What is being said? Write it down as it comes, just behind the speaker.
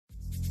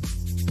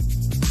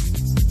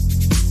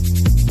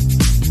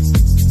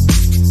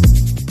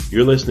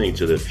You're listening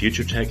to the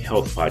Future Tech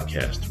Health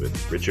Podcast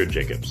with Richard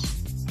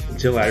Jacobs.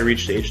 Until I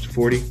reached age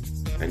 40,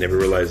 I never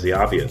realized the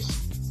obvious,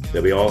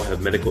 that we all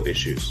have medical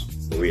issues,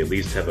 or we at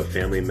least have a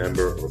family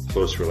member or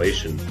close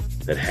relation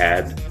that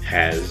had,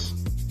 has,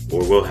 or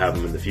will have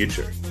them in the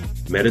future.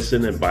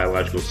 Medicine and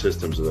biological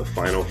systems are the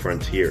final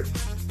frontier.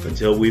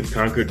 Until we've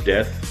conquered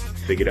death,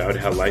 figured out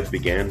how life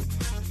began,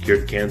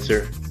 cured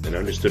cancer, and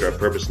understood our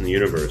purpose in the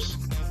universe,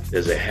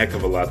 there's a heck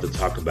of a lot to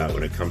talk about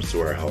when it comes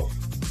to our health.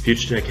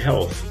 Future Tech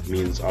Health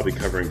means I'll be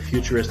covering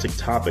futuristic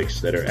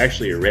topics that are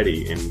actually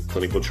already in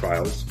clinical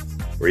trials,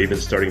 or even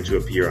starting to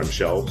appear on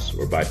shelves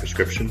or by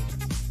prescription,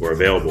 or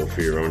available for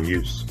your own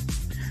use.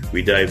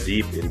 We dive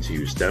deep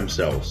into stem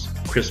cells,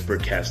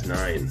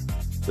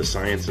 CRISPR-Cas9, the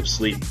science of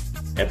sleep,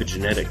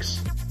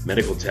 epigenetics,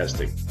 medical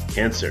testing,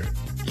 cancer,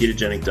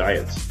 ketogenic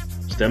diets,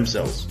 stem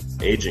cells,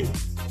 aging,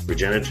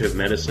 regenerative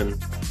medicine,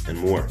 and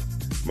more.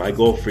 My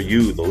goal for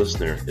you, the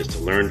listener, is to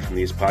learn from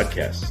these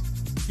podcasts.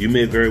 You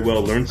may very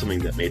well learn something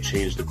that may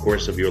change the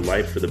course of your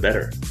life for the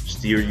better,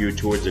 steer you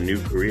towards a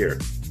new career,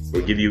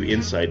 or give you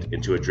insight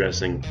into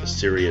addressing a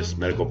serious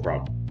medical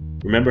problem.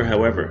 Remember,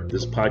 however,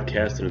 this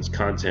podcast and its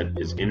content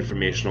is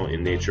informational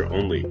in nature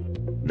only.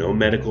 No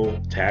medical,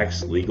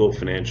 tax, legal,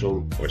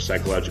 financial, or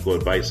psychological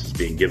advice is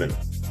being given.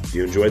 If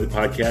you enjoyed the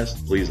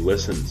podcast, please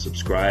listen,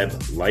 subscribe,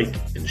 like,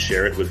 and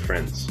share it with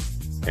friends.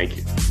 Thank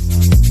you.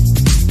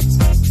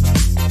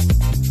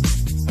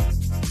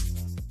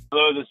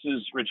 Hello, this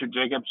is Richard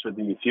Jacobs with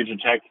the Future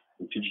Tech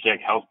and Future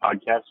Tech Health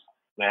Podcast.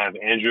 I have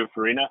Andrew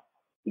Farina.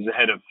 He's the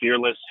head of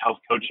Fearless Health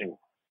Coaching.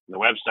 The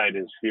website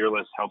is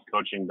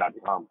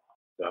fearlesshealthcoaching.com.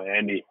 So,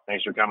 Andy,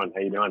 thanks for coming. How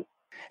you doing?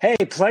 Hey,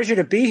 pleasure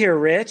to be here,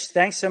 Rich.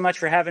 Thanks so much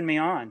for having me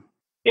on.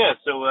 Yeah,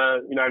 so,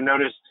 I've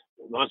noticed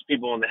most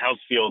people in the health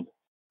field,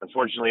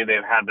 unfortunately,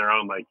 they've had their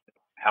own,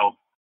 health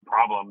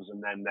problems,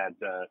 and then that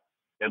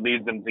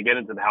leads them to get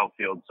into the health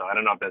field. So I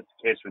don't know if that's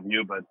the case with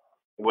you, but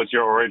what's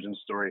your origin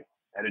story?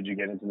 How did you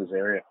get into this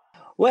area?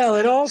 Well,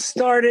 it all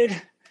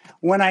started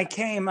when I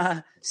came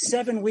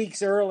 7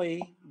 weeks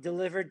early,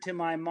 delivered to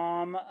my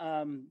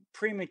mom,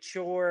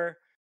 premature,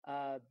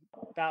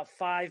 about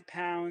 5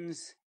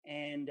 pounds.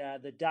 And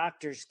the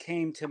doctors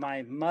came to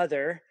my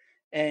mother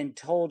and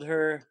told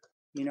her,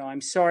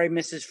 I'm sorry,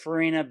 Mrs.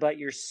 Farina, but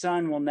your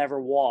son will never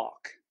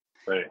walk.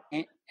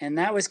 Right. And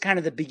that was kind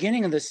of the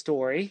beginning of the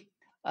story.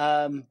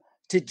 To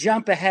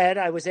jump ahead,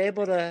 I was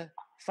able to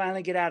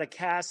finally get out of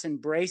casts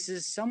and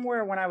braces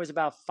somewhere when I was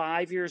about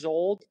 5 years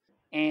old.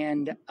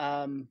 And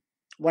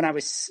when I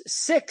was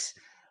 6,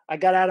 I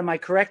got out of my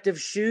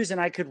corrective shoes and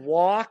I could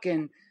walk.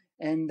 And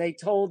they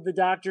told the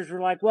doctors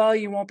were like, well,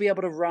 you won't be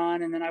able to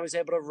run. And then I was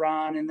able to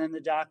run. And then the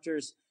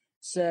doctors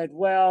said,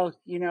 well,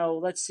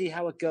 let's see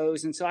how it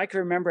goes. And so I can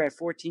remember at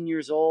 14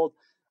 years old,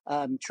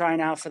 trying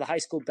out for the high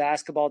school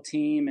basketball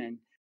team. And,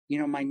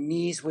 my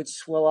knees would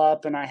swell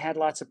up and I had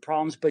lots of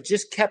problems, but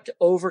just kept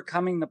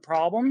overcoming the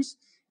problems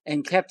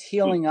and kept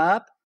healing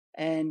up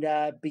and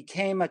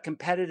became a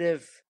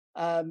competitive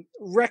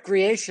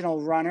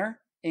recreational runner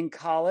in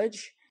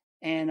college,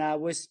 and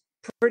was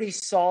pretty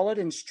solid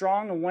and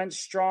strong and went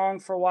strong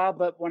for a while.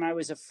 But when I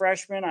was a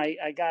freshman, I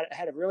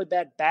had a really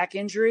bad back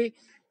injury,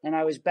 and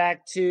I was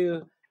back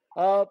to,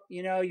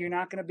 you're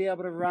not going to be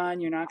able to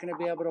run. You're not going to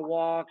be able to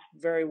walk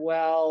very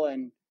well.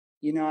 And,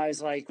 I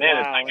was like, man,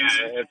 wow.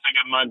 It's like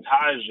a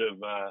montage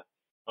of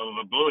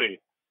a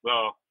bully.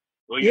 Well,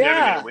 you're never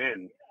going to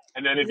win.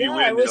 And then if you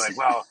win, they're like,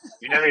 well,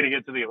 you're never going to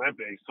get to the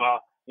Olympics.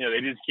 Well, they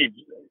just keep,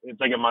 it's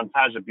like a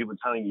montage of people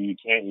telling you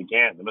can't.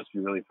 It must be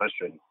really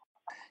frustrating.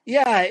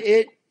 Yeah,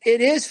 it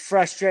is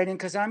frustrating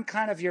because I'm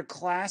kind of your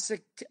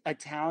classic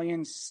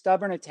Italian,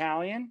 stubborn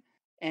Italian.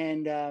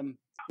 And,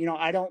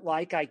 I don't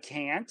like I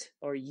can't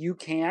or you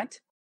can't.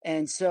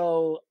 And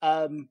so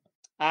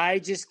I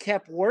just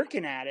kept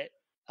working at it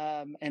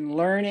and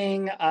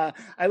learning.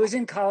 I was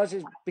in college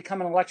to become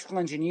an electrical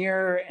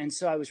engineer. And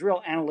so I was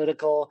real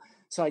analytical.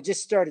 So I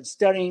just started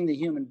studying the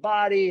human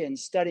body and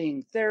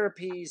studying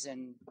therapies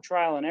and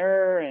trial and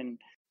error. And,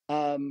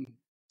 and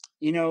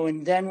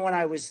then when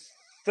I was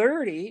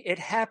 30, it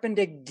happened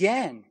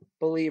again,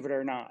 believe it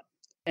or not.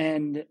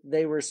 And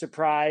they were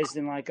surprised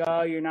and like,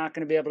 oh, you're not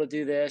going to be able to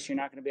do this. You're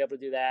not going to be able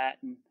to do that.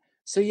 And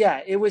so,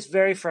 yeah, it was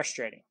very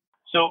frustrating.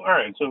 So, all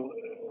right. So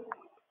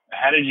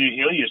how did you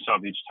heal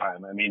yourself each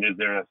time? I mean, is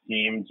there a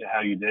theme to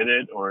how you did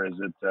it, or is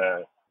it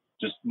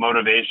just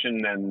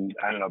motivation and,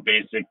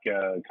 basic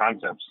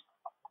concepts?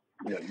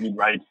 You'd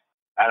write,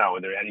 I don't know,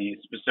 were there any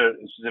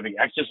specific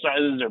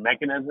exercises or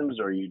mechanisms,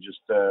 or you just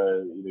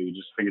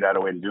figured out a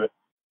way to do it?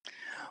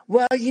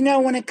 Well,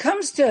 when it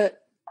comes to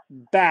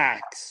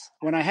backs,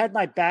 when I had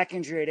my back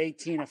injury at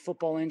 18, a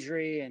football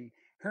injury and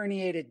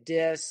herniated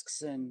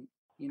discs, and,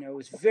 it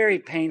was very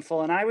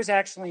painful. And I was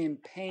actually in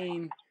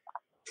pain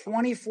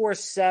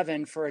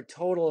 24/7 for a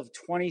total of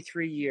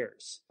 23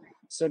 years.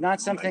 So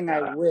not something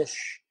I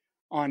wish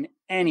on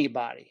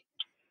anybody.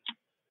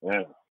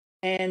 Yeah.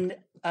 And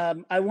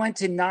I went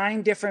to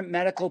 9 different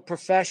medical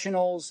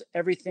professionals,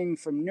 everything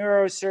from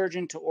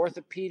neurosurgeon to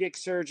orthopedic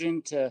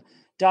surgeon to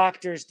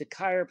doctors to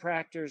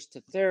chiropractors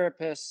to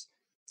therapists.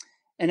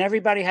 and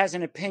everybody has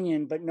an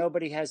opinion, but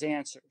nobody has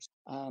answers.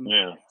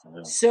 Yeah.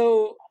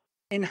 So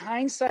in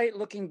hindsight,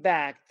 looking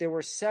back, there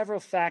were several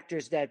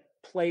factors that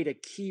played a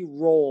key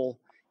role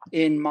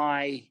in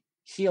my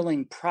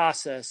healing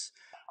process,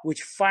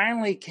 which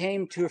finally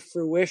came to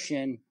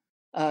fruition,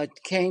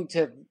 came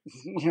to,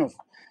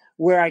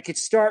 where I could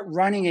start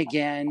running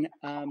again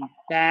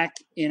back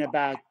in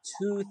about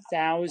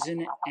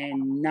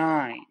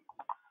 2009.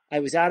 I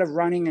was out of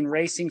running and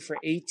racing for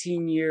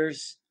 18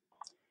 years.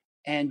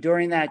 And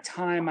during that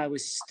time, I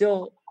was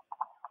still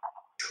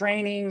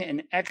training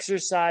and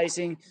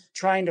exercising,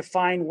 trying to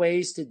find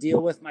ways to deal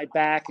with my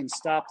back and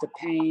stop the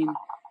pain.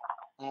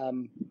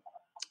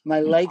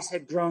 My legs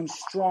had grown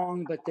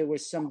strong, but there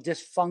was some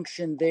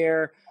dysfunction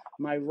there.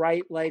 My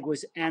right leg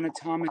was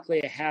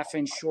anatomically a half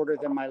inch shorter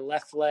than my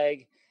left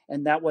leg,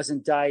 and that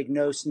wasn't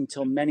diagnosed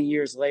until many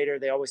years later.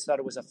 They always thought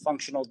it was a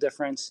functional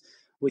difference,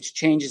 which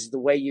changes the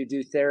way you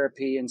do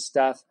therapy and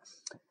stuff.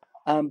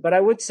 But I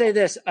would say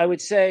this. I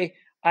would say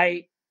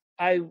I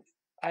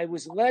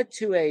was led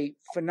to a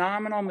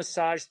phenomenal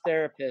massage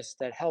therapist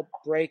that helped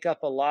break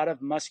up a lot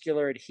of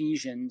muscular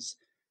adhesions,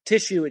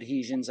 tissue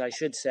adhesions, I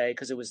should say,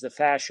 because it was the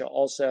fascia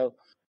also.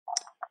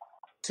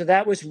 So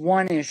that was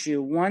one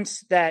issue.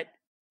 Once that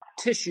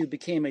tissue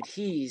became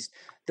adhesed,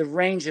 the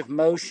range of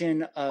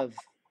motion of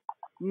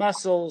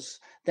muscles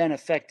then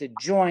affected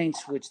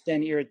joints, which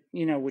then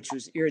which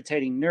was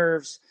irritating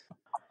nerves.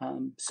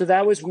 So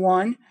that was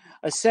one.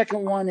 A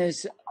second one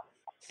is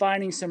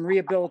finding some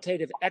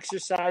rehabilitative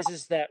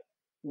exercises that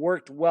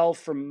worked well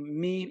for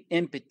me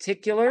in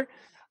particular.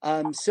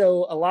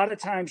 So a lot of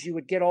times you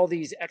would get all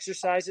these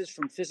exercises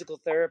from physical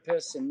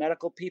therapists and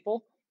medical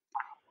people,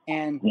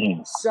 and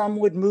some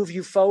would move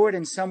you forward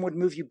and some would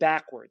move you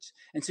backwards.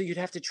 And so you'd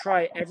have to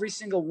try every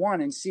single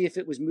one and see if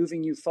it was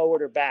moving you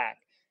forward or back.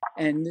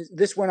 And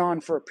this went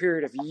on for a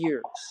period of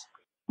years.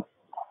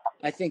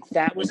 I think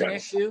that was an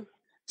issue.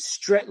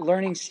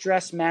 Learning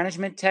stress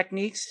management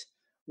techniques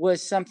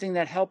was something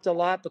that helped a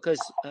lot, because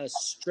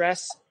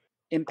stress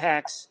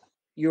impacts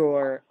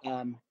your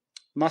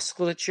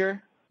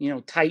musculature,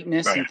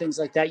 tightness and things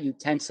like that. You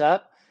tense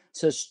up.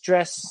 So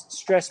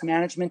stress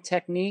management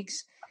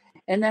techniques.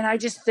 And then I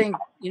just think,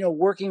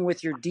 working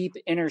with your deep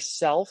inner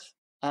self,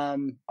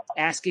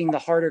 asking the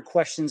harder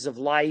questions of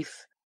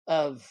life,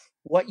 of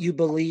what you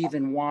believe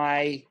and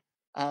why,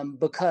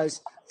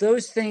 because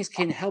those things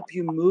can help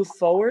you move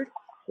forward,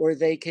 or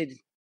they could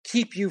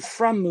keep you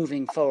from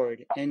moving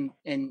forward, and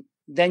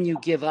then you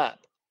give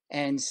up.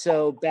 And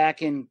so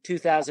back in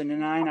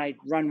 2009, I'd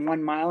run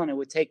 1 mile and it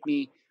would take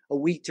me a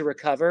week to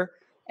recover.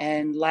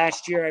 And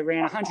last year I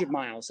ran 100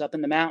 miles up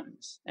in the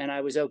mountains and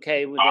I was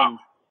okay within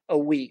a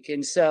week.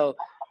 And so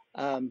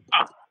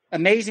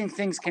amazing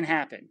things can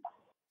happen.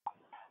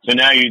 So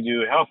now you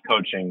do health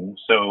coaching.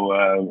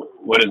 So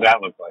what does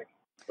that look like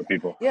for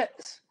people?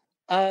 Yes.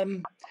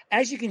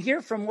 As you can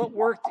hear from what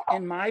worked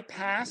in my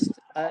past,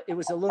 it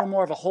was a little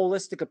more of a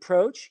holistic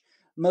approach.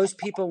 Most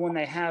people, when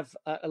they have,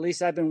 at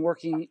least I've been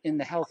working in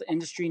the health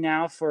industry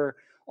now for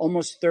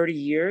almost 30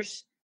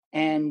 years.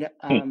 And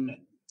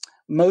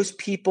most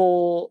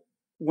people,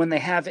 when they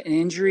have an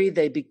injury,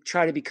 they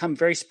try to become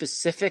very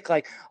specific,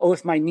 like, oh,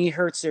 if my knee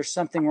hurts, there's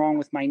something wrong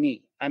with my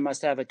knee. I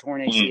must have a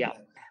torn ACL.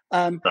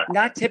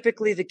 Not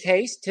typically the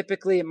case.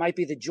 Typically, it might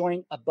be the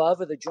joint above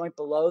or the joint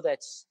below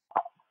that's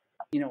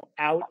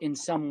out in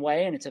some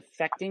way, and it's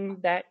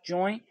affecting that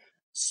joint.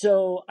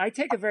 So I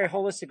take a very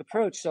holistic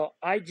approach. So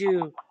I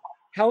do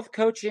health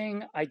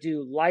coaching, I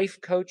do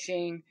life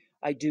coaching,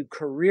 I do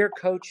career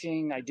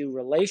coaching, I do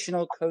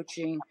relational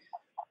coaching,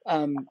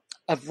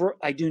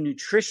 I do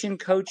nutrition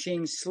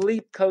coaching,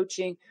 sleep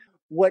coaching,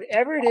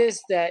 whatever it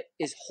is that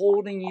is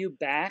holding you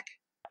back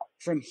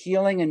from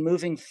healing and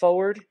moving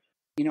forward.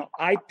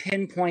 I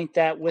pinpoint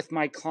that with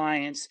my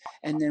clients,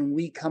 and then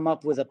we come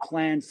up with a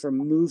plan for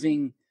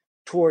moving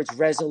towards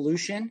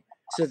resolution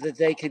so that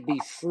they could be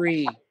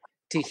free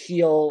to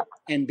heal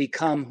and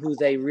become who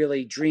they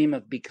really dream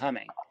of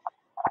becoming.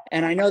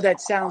 And I know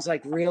that sounds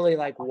like really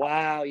like,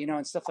 wow,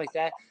 and stuff like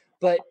that,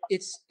 but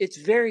it's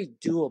very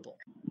doable.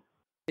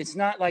 It's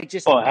not like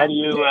just. Well, how do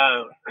you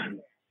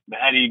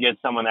get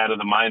someone out of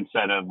the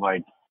mindset of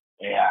like,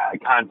 yeah, I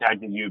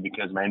contacted you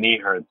because my knee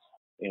hurts.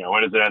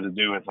 What does it have to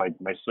do with like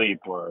my sleep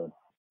or,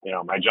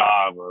 my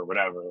job or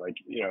whatever? Like,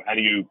 how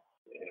do you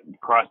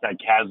cross that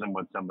chasm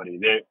with somebody?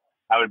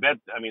 I would bet,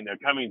 they're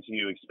coming to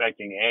you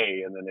expecting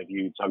A, and then if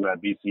you talk about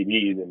B, C,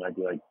 D, they might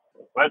be like,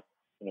 what?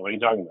 What are you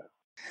talking about?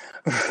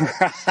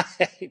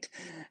 Right.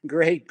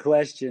 Great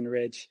question,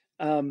 Rich.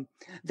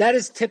 That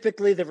is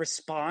typically the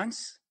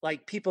response.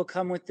 Like, people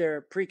come with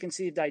their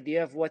preconceived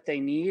idea of what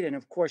they need. And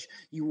of course,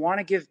 you want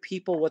to give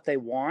people what they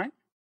want,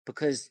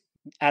 because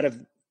out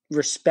of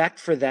respect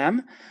for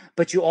them,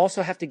 but you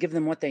also have to give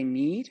them what they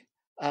need.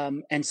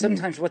 And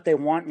sometimes what they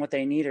want and what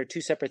they need are two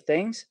separate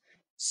things.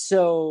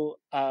 So,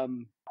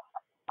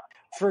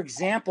 for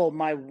example,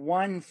 my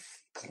one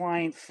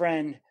client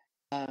friend,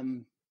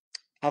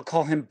 I'll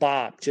call him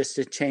Bob just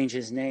to change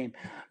his name.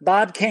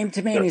 Bob came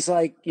to me and he's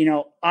like,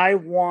 I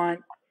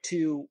want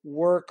to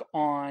work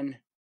on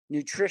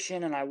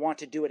nutrition and I want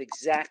to do it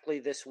exactly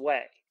this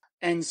way.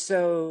 And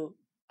so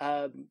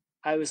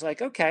I was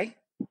like, okay,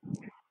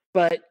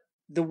 but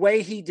the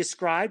way he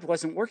described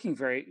wasn't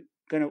going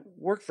to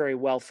work very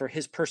well for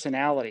his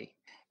personality.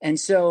 And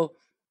so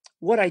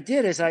what I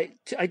did is I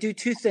do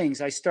two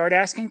things. I start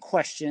asking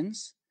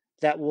questions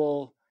that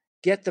will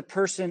get the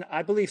person,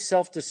 I believe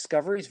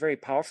self-discovery is very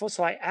powerful.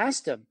 So I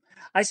asked him,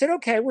 I said,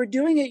 okay, we're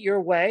doing it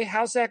your way.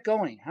 How's that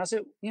going? How's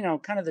it,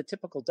 kind of the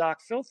typical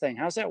Doc Phil thing.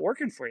 How's that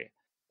working for you?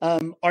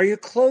 Are your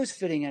clothes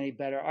fitting any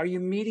better? Are you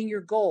meeting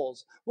your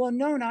goals? Well,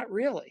 no, not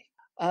really.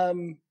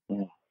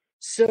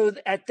 So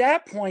at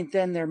that point,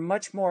 then they're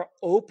much more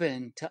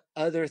open to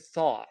other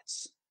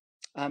thoughts.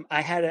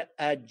 I had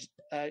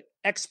a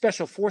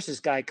ex-special forces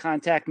guy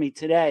contact me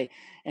today,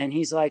 and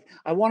he's like,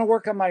 I want to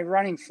work on my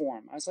running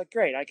form. I was like,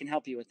 great, I can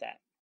help you with that.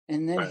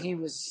 And then he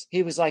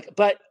was like,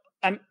 but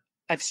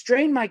I've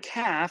strained my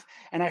calf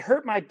and I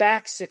hurt my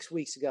back 6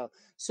 weeks ago.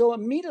 So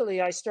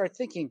immediately I start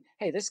thinking,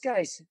 hey, this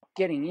guy's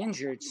getting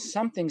injured.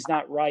 Something's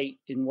not right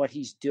in what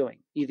he's doing.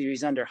 Either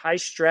he's under high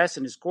stress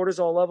and his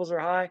cortisol levels are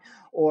high,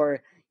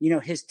 or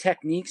his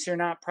techniques are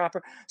not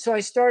proper. So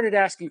I started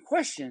asking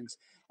questions.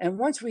 And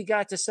once we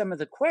got to some of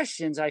the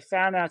questions, I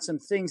found out some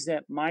things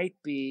that might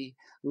be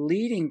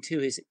leading to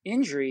his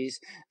injuries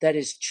that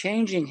is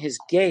changing his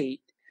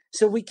gait.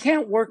 So we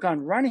can't work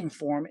on running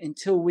form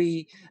until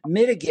we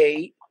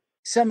mitigate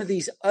some of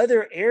these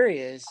other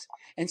areas.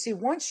 And see,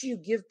 once you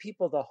give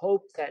people the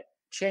hope that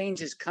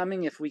change is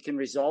coming, if we can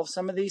resolve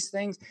some of these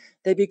things,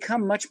 they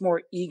become much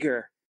more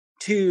eager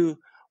to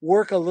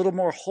work a little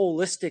more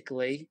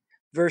holistically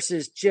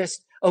versus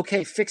just,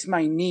 okay, fix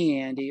my knee,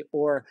 Andy,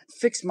 or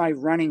fix my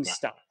running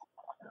style.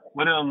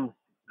 What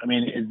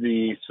is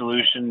the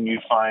solution you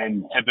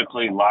find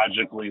typically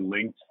logically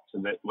linked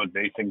to what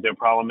they think their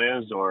problem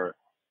is, or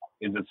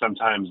is it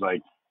sometimes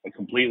like a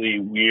completely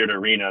weird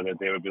arena that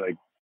they would be like,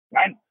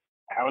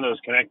 how are those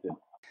connected?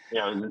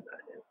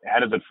 How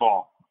does it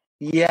fall?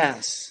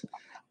 Yes.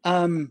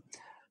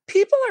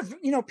 People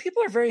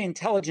are very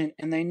intelligent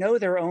and they know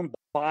their own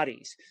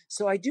bodies.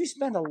 So I do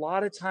spend a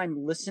lot of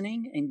time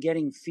listening and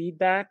getting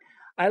feedback.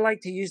 I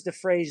like to use the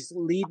phrase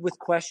lead with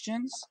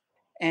questions.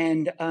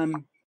 And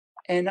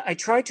I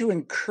try to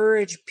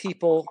encourage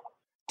people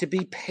to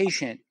be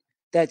patient,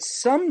 that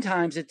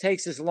sometimes it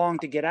takes as long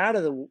to get out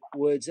of the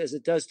woods as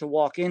it does to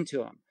walk into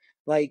them.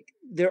 Like,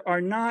 there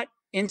are not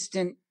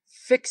instant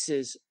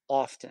fixes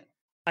often.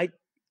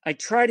 I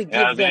try to give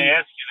them. I was going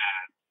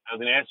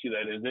to ask you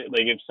that. Is it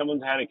like if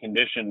someone's had a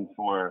condition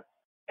for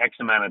X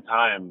amount of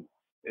time,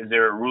 is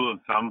there a rule of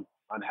thumb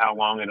on how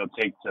long it'll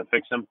take to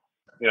fix them?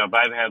 If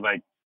I've had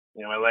my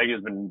leg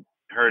has been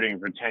hurting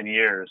for 10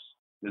 years,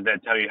 does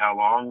that tell you how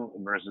long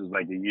versus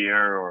like a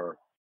year or,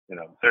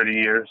 30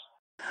 years?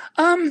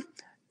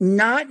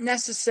 Not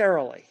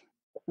necessarily,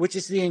 which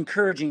is the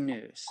encouraging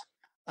news.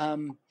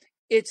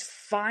 It's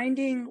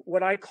finding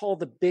what I call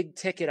the big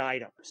ticket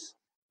items.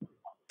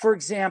 For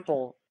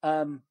example,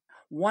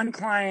 one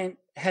client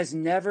has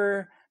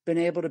never been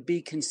able to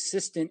be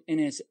consistent in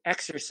his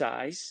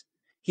exercise.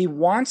 He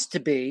wants to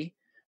be,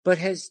 but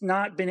has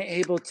not been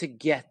able to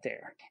get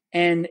there.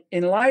 And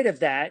in light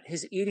of that,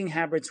 his eating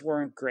habits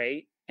weren't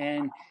great,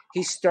 and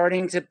he's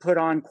starting to put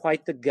on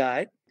quite the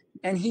gut,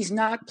 and he's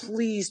not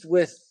pleased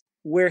with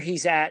where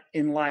he's at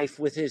in life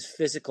with his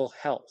physical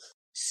health.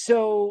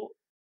 So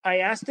I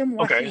asked him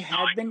what he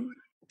had been.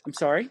 I'm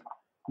sorry?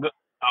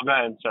 Oh, go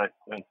ahead. Sorry.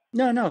 Go ahead.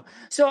 No.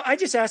 So I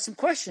just asked some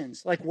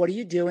questions like, what are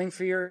you doing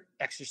for your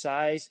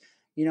exercise?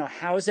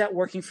 How is that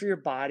working for your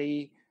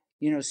body?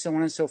 So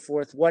on and so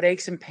forth. What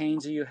aches and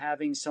pains are you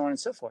having? So on and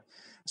so forth.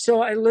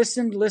 So I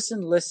listened.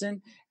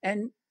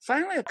 And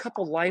finally, a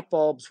couple light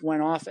bulbs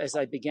went off as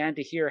I began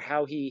to hear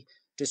how he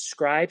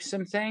described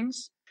some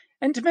things.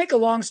 And to make a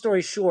long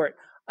story short,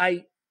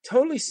 I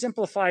totally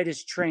simplified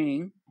his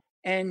training.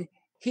 And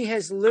he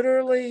has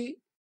literally,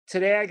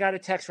 today I got a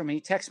text from him.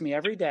 He texts me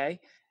every day.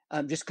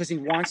 Just because he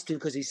wants to,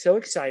 because he's so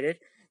excited,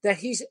 that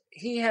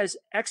he has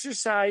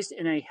exercised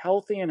in a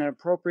healthy and an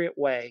appropriate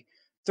way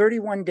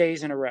 31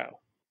 days in a row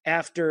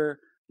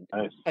after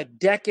a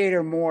decade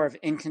or more of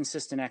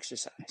inconsistent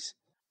exercise.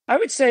 I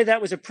would say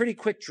that was a pretty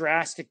quick,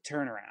 drastic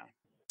turnaround.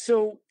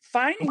 So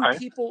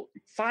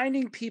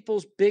finding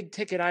people's big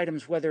ticket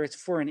items, whether it's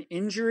for an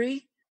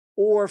injury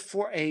or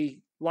for a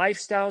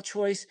lifestyle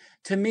choice,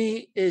 to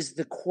me is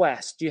the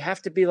quest. You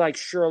have to be like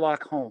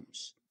Sherlock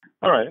Holmes.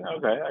 All right.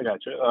 Okay. I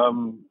got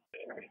you.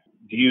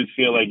 Do you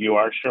feel like you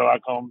are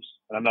Sherlock Holmes?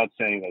 And I'm not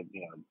saying that,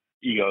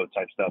 ego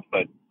type stuff,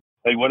 but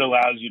like what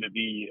allows you to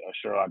be a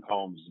Sherlock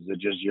Holmes? Is it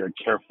just you're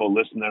a careful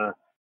listener?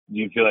 Do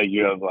you feel like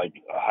you have like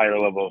a higher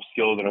level of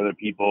skill than other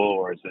people?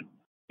 Or is it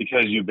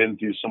because you've been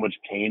through so much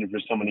pain for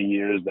so many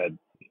years that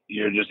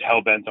you're just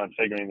hell bent on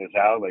figuring this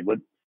out? Like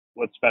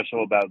what's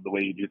special about the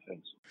way you do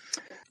things?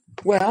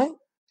 Well,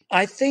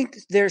 I think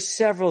there's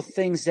several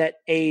things that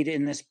aid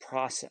in this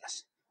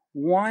process.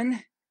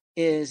 One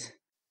is,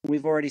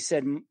 we've already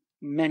said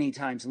many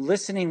times,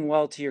 listening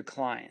well to your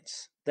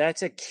clients.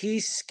 That's a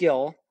key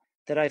skill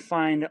that I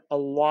find a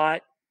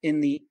lot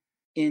in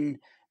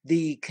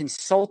the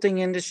consulting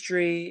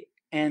industry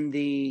and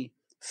the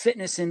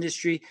fitness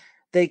industry,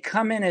 they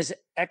come in as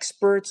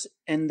experts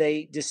and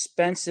they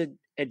dispense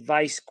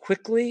advice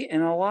quickly,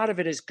 and a lot of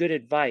it is good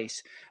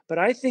advice. But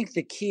I think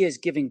the key is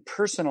giving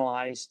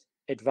personalized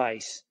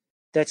advice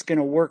that's going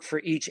to work for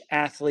each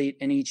athlete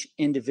and each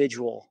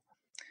individual.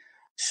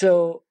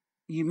 So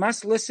you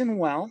must listen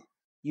well.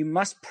 You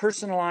must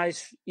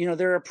personalize.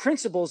 There are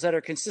principles that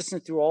are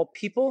consistent through all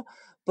people,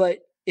 but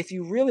if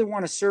you really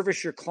want to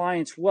service your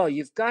clients well,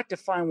 you've got to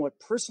find what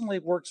personally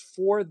works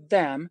for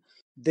them,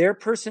 their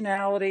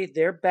personality,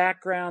 their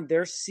background,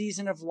 their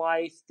season of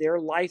life, their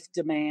life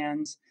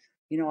demands.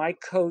 I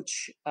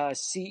coach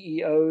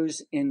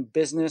CEOs in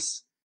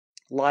business,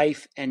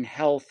 life, and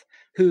health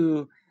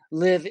who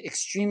live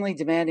extremely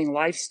demanding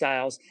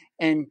lifestyles.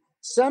 And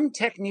some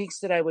techniques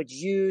that I would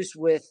use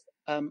with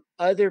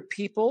other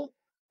people,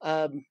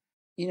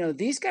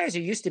 these guys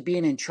are used to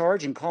being in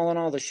charge and calling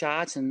all the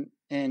shots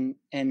and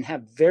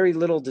have very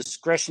little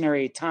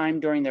discretionary time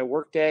during their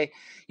workday.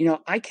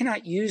 I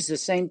cannot use the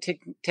same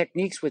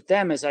techniques with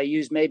them as I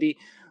use maybe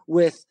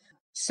with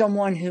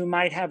someone who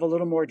might have a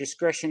little more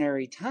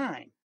discretionary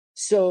time.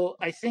 So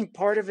I think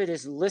part of it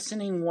is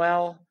listening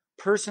well,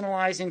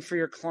 personalizing for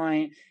your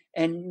client.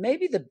 And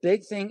maybe the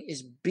big thing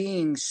is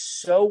being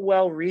so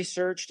well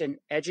researched and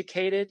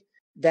educated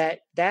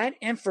that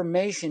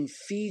information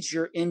feeds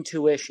your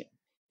intuition.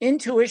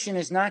 Intuition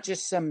is not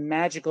just some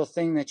magical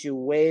thing that you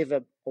wave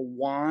a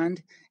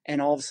wand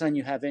and all of a sudden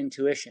you have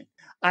intuition.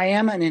 I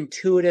am an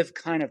intuitive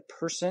kind of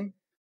person.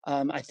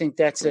 I think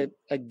that's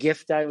a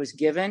gift I was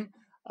given.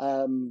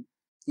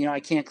 I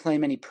can't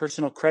claim any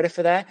personal credit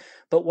for that.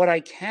 But what I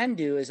can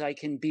do is I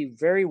can be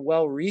very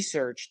well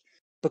researched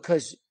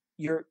because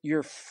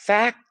your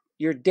fact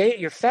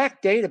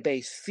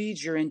database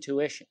feeds your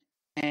intuition.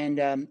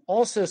 And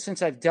also,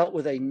 since I've dealt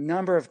with a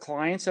number of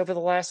clients over the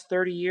last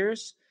 30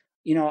 years,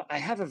 I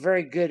have a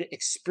very good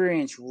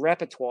experience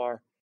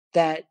repertoire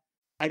that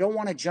I don't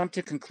want to jump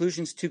to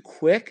conclusions too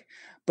quick,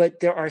 but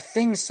there are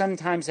things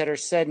sometimes that are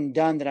said and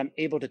done that I'm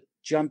able to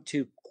jump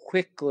to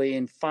quickly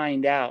and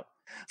find out.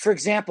 For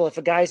example, if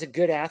a guy's a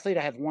good athlete,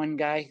 I have one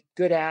guy,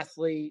 good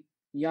athlete,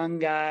 young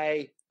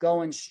guy,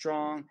 going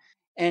strong,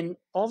 and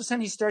all of a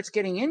sudden he starts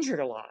getting injured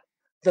a lot.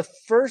 The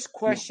first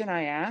question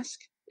I ask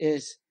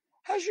is,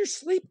 how's your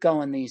sleep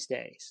going these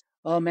days?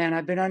 Oh man,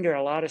 I've been under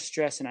a lot of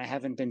stress and I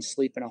haven't been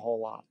sleeping a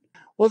whole lot.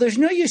 Well, there's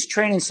no use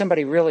training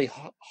somebody really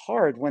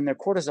hard when their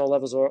cortisol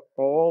levels are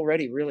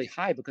already really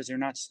high because they're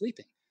not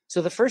sleeping.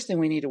 So the first thing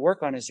we need to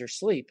work on is their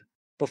sleep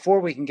before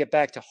we can get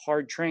back to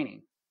hard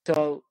training.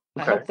 So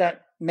I hope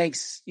that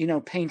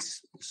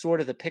paints sort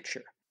of the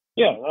picture.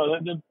 Yeah,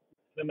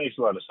 that makes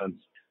a lot of sense.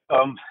 I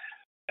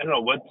don't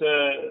know,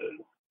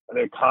 are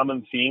there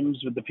common themes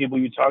with the people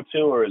you talk to,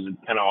 or is it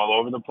kind of all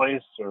over the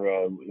place,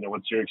 or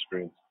what's your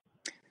experience?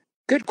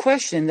 Good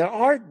question. There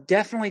are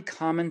definitely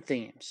common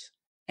themes,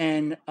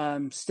 and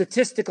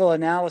statistical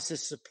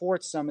analysis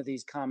supports some of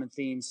these common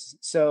themes.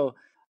 So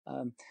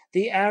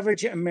the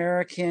average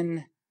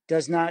American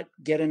does not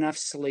get enough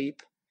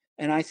sleep,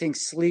 and I think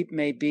sleep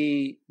may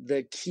be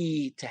the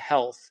key to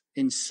health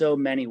in so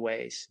many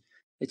ways.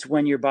 It's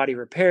when your body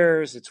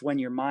repairs. It's when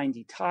your mind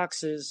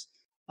detoxes.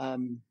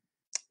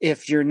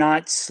 If you're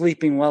not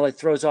sleeping well, it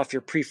throws off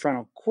your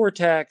prefrontal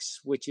cortex,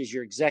 which is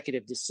your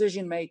executive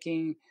decision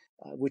making,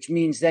 which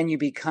means then you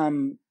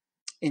become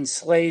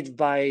enslaved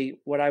by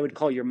what I would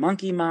call your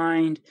monkey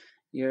mind,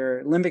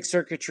 your limbic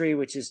circuitry,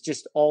 which is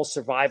just all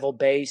survival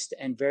based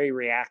and very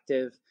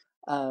reactive.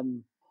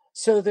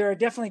 So there are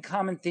definitely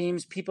common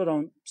themes. People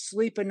don't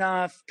sleep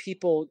enough.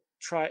 People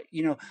try,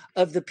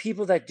 of the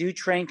people that do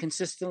train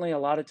consistently, a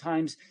lot of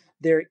times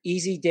their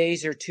easy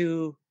days are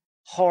too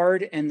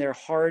hard and their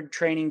hard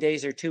training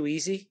days are too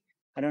easy.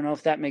 I don't know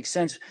if that makes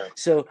sense.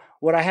 So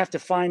what I have to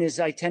find is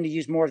I tend to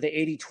use more of the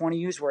 80-20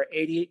 use, where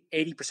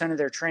 80% of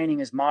their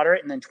training is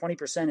moderate and then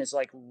 20% is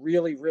like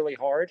really, really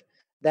hard.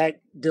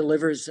 That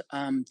delivers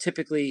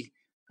typically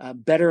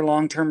better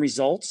long-term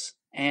results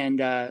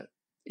and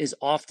is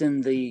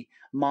often the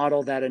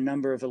model that a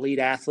number of elite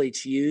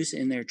athletes use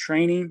in their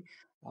training.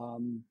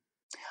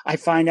 I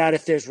find out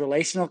if there's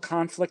relational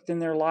conflict in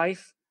their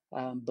life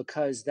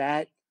because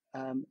that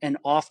and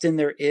often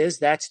there is.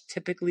 That's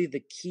typically the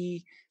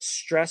key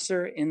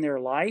stressor in their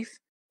life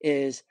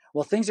is,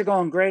 well, things are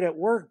going great at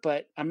work,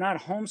 but I'm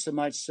not home so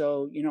much.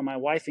 So, my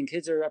wife and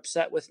kids are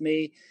upset with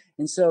me.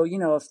 And so,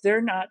 if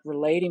they're not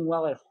relating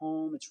well at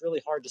home, it's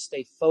really hard to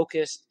stay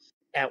focused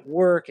at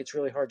work. It's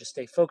really hard to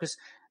stay focused.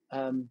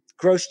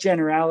 Gross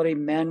generality,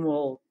 men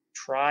will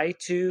try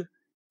to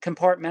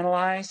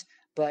compartmentalize,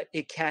 but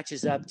it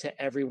catches up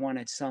to everyone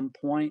at some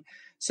point.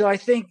 So I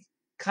think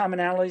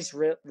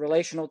commonalities,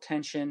 relational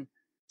tension,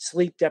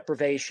 sleep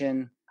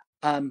deprivation,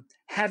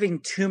 having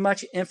too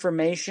much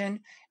information.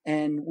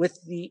 And with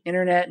the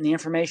internet and the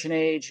information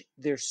age,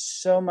 there's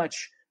so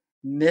much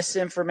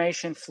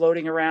misinformation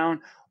floating around,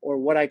 or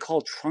what I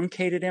call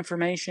truncated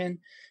information.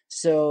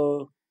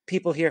 So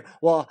people hear,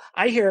 well,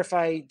 I hear if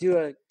I do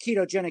a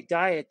ketogenic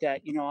diet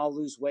that, I'll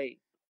lose weight.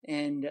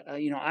 And,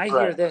 I hear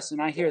Right. this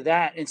and I hear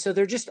that. And so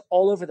they're just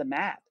all over the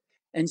map.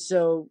 And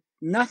so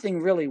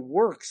nothing really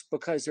works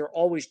because they're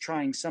always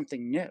trying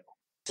something new.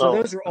 So Oh,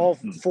 those are all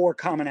four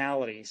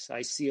commonalities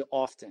I see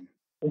often.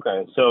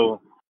 okay.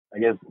 So I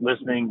guess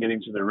listening,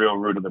 getting to the real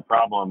root of the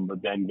problem,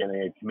 but then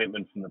getting a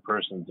commitment from the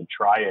person to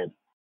try it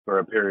for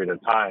a period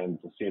of time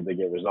to see if they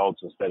get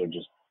results instead of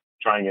just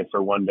trying it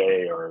for one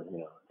day or,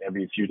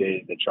 every few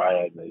days they try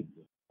it,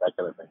 that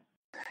kind of thing.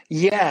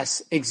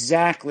 Yes,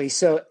 exactly.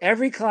 So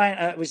every client,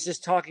 I was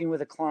just talking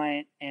with a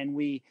client and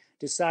we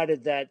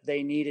decided that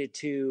they needed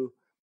to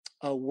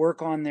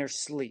work on their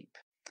sleep.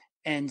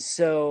 And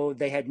so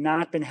they had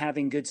not been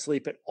having good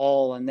sleep at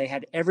all, and they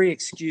had every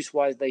excuse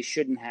why they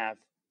shouldn't have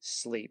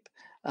sleep.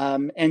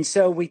 And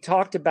so we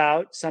talked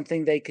about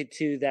something they could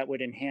do that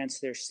would enhance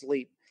their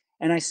sleep.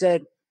 And I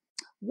said,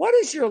 what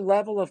is your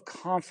level of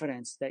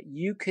confidence that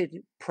you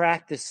could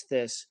practice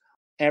this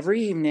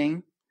every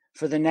evening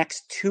for the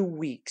next 2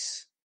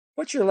 weeks?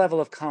 What's your level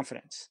of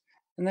confidence?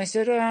 And they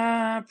said,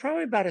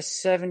 probably about a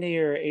 70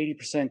 or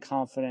 80%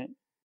 confident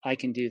I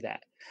can do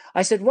that.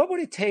 I said, what would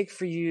it take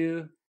for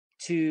you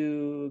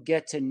to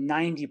get to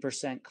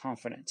 90%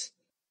 confidence?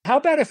 How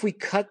about if we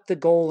cut the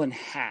goal in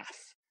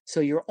half? So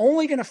you're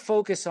only going to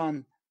focus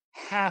on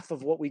half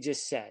of what we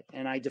just said.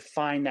 And I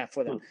define that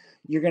for them.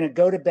 You're going to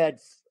go to bed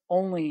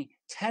only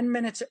 10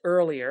 minutes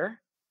earlier,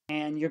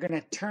 and you're going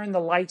to turn the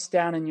lights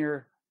down in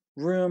your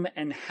room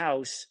and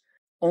house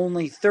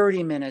only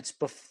 30 minutes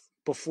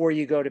before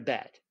you go to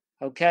bed.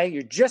 Okay?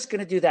 You're just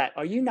going to do that.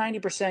 Are you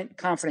 90%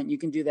 confident you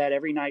can do that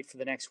every night for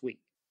the next week?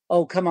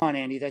 Oh, come on,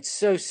 Andy. That's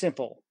so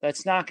simple.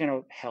 That's not going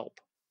to help.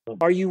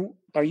 Are you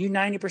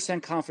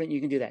 90% confident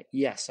you can do that?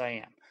 Yes, I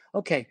am.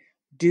 Okay.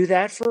 Do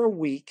that for a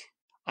week.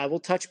 I will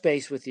touch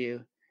base with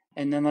you,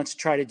 and then let's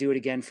try to do it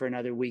again for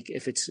another week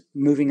if it's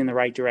moving in the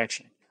right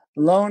direction.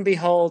 Lo and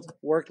behold,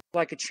 worked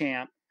like a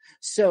champ.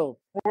 So,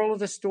 moral of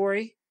the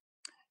story,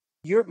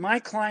 my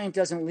client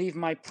doesn't leave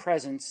my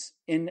presence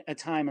in a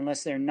time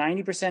unless they're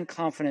 90%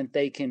 confident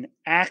they can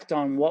act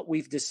on what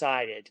we've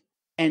decided.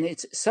 And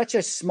it's such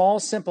a small,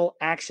 simple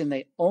action,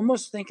 they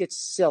almost think it's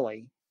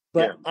silly,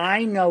 but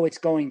I know it's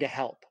going to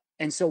help.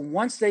 And so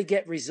once they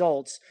get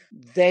results,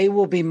 they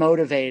will be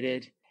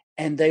motivated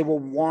and they will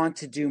want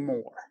to do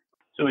more.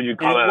 So would you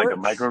call that like a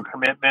micro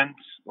commitment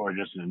or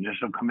just an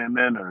initial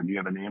commitment, or do you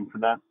have a name for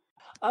that?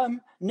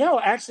 No,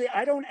 actually,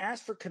 I don't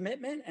ask for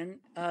commitment. And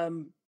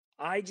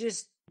I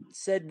just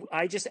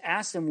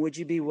asked them, would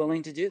you be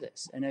willing to do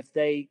this? And if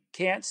they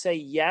can't say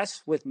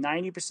yes with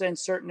 90%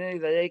 certainty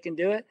that they can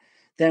do it,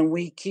 then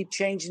we keep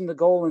changing the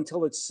goal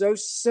until it's so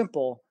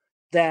simple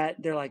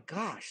that they're like,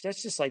 gosh,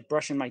 that's just like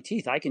brushing my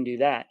teeth. I can do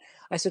that.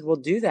 I said, well,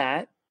 do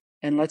that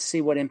and let's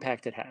see what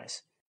impact it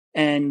has.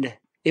 And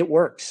it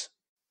works.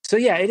 So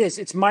yeah, it is.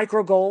 It's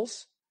micro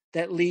goals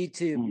that lead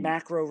to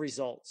macro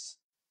results.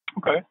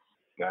 Okay.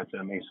 Gotcha.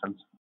 That makes sense.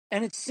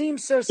 And it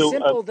seems so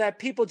simple that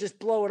people just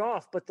blow it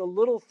off, but the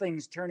little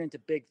things turn into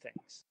big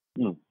things.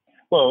 Well,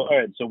 all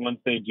right. So once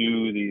they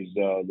do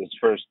this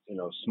first,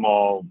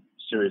 small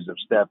series of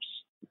steps,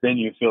 then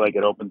you feel like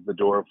it opens the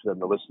door for them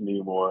to listen to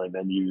you more, and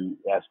then you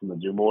ask them to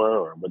do more,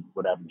 or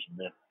what happens from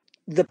there?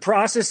 The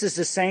process is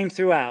the same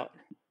throughout.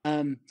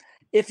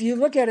 If you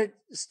look at it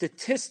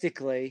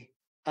statistically,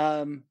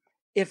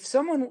 if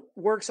someone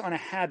works on a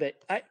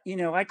habit,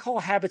 I call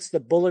habits the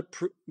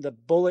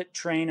bullet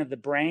train of the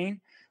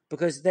brain,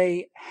 because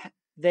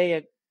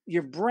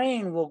your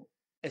brain will,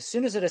 as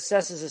soon as it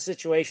assesses a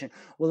situation,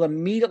 will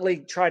immediately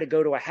try to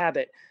go to a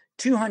habit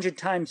 200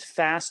 times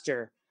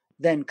faster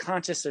than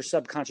conscious or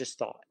subconscious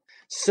thought.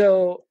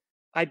 So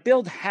I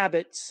build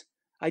habits.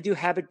 I do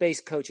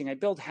habit-based coaching. I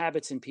build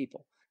habits in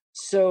people.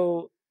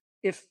 So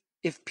if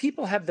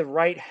people have the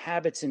right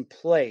habits in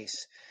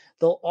place,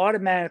 they'll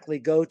automatically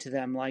go to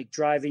them like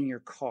driving your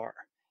car.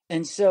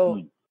 And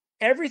so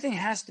everything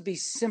has to be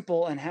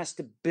simple and has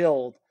to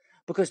build,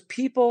 because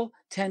people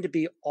tend to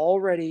be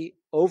already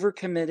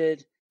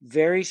overcommitted,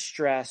 very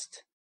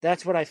stressed.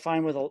 That's what I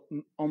find with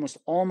almost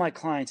all my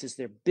clients is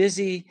they're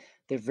busy,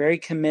 they're very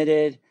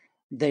committed,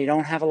 they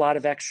don't have a lot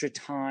of extra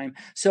time.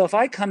 So if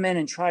I come in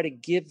and try to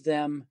give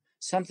them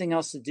something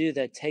else to do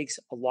that takes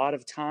a lot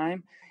of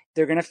time,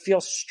 they're going to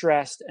feel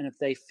stressed. And if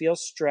they feel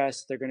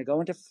stressed, they're going to go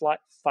into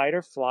fight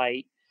or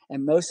flight.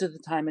 And most of the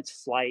time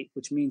it's flight,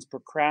 which means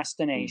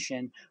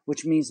procrastination,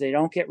 which means they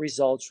don't get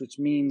results, which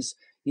means,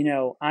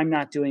 I'm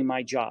not doing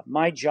my job.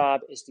 My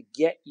job is to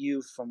get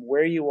you from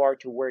where you are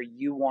to where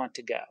you want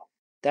to go.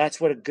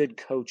 That's what a good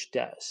coach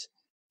does.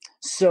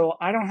 So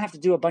I don't have to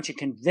do a bunch of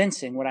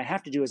convincing. What I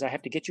have to do is I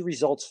have to get you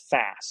results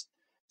fast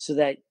so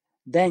that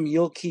then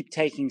you'll keep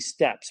taking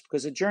steps,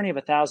 because a journey of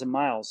 1,000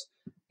 miles,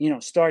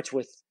 starts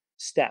with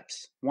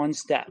steps, one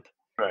step.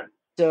 Right.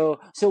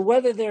 So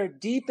whether they're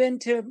deep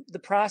into the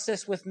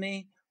process with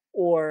me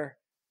or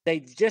they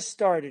just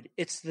started,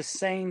 it's the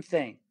same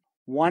thing.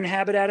 One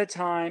habit at a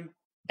time.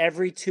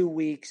 Every 2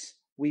 weeks,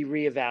 we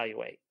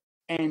reevaluate.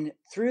 And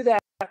through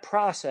that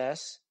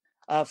process,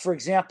 for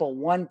example,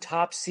 one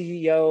top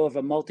CEO of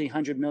a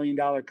multi-$100 million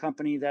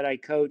company that I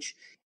coach,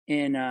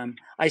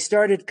 I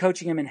started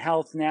coaching him in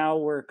health. Now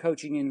we're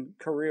coaching in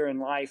career and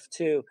life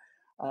too.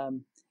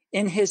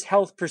 In his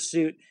health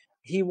pursuit,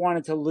 he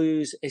wanted to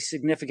lose a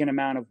significant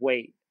amount of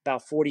weight,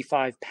 about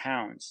 45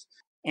 pounds.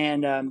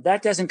 And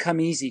that doesn't come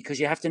easy because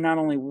you have to not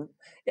only,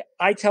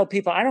 I tell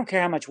people, I don't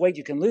care how much weight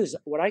you can lose.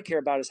 What I care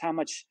about is how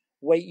much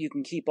weight you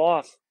can keep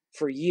off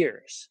for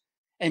years.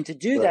 And to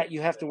do that,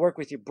 you have to work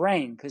with your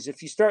brain, because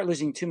if you start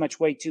losing too much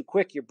weight too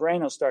quick, your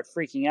brain will start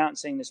freaking out and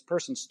saying, this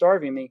person's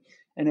starving me,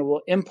 and it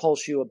will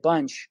impulse you a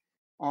bunch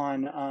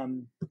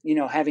on,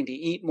 having to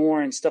eat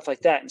more and stuff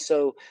like that. And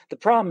so the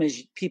problem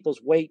is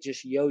people's weight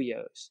just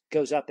yo-yos,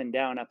 goes up and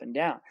down, up and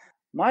down.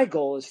 My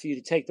goal is for you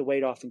to take the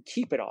weight off and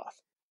keep it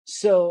off.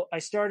 So I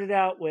started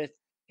out with,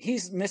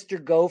 he's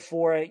Mr. Go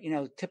for it,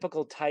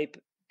 typical type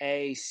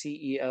A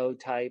CEO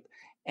type.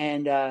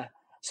 And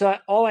so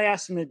all I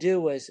asked him to do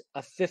was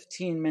a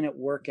 15-minute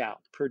workout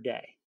per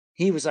day.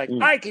 He was like,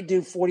 I could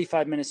do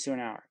 45 minutes to an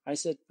hour. I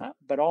said,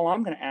 but all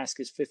I'm going to ask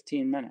is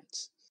 15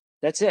 minutes.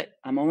 That's it.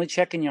 I'm only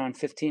checking you on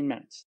 15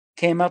 minutes.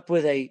 Came up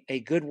with a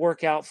good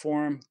workout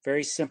for him,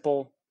 very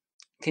simple.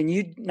 Can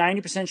you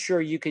 90%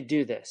 sure you could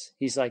do this?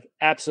 He's like,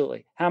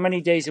 absolutely. How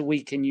many days a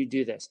week can you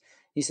do this?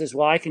 He says,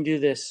 well, I can do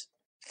this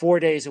 4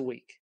 days a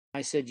week.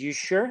 I said, you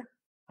sure?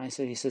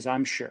 He says,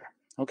 I'm sure.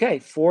 Okay,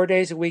 4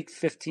 days a week,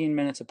 15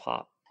 minutes a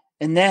pop.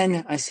 And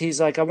then he's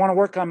like, I want to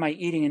work on my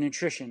eating and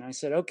nutrition. I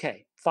said,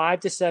 okay, 5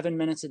 to 7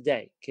 minutes a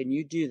day. Can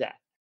you do that?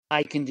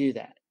 I can do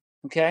that.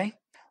 Okay.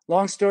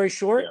 Long story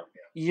short,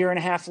 year and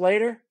a half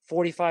later,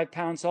 45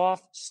 pounds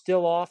off,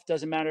 still off.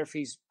 Doesn't matter if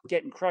he's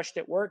getting crushed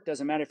at work.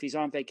 Doesn't matter if he's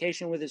on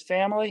vacation with his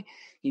family.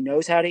 He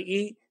knows how to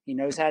eat. He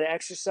knows how to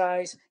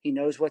exercise. He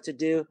knows what to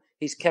do.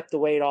 He's kept the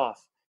weight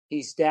off.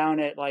 He's down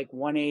at like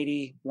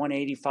 180,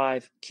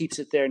 185, keeps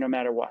it there no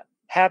matter what.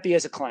 Happy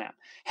as a clam.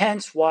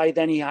 Hence why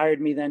then he hired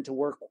me then to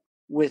work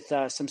with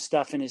some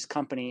stuff in his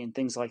company and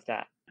things like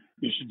that.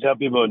 You should tell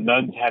people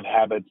nuns have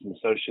habits and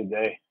so should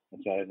they.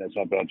 That's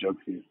not a bad joke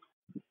for you.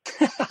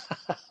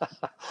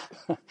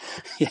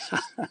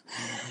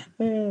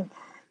 Yeah.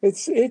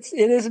 It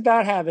is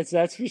about habits,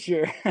 that's for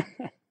sure.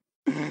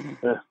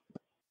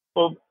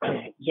 Well,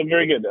 so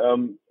very good.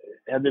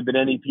 Have there been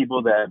any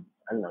people that,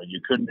 I don't know, you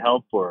couldn't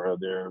help, or are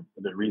there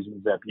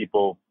reasons that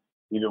people,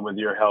 even with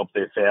your help,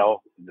 they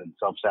fail, and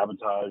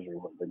self-sabotage,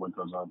 or what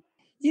goes on?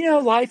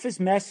 Life is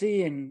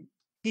messy and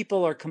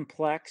people are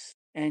complex.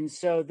 And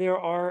so there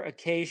are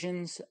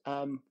occasions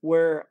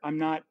where I'm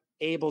not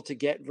able to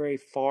get very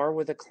far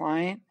with a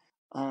client.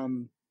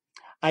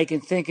 I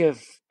can think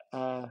of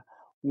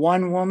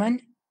one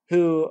woman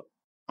who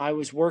I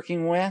was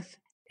working with,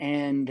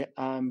 and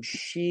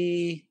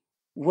she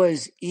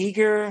was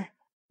eager,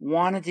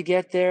 wanted to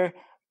get there,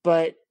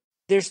 but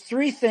there's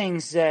 3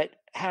 things that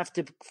have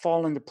to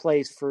fall into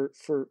place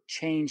for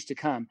change to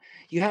come.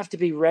 You have to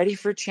be ready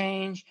for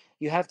change,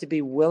 you have to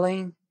be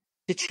willing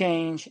to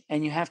change,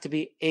 and you have to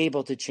be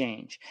able to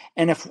change.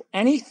 And if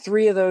any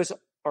 3 of those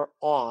are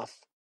off,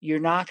 you're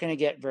not going to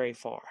get very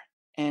far.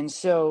 And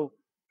so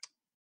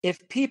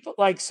if people,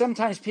 like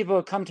sometimes people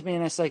will come to me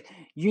and it's like,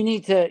 you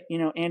need to,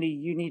 Andy,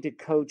 you need to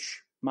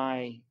coach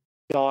my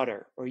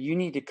daughter, or you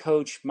need to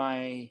coach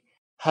my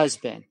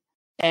husband.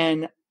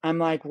 And I'm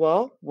like,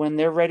 well, when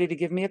they're ready to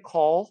give me a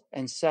call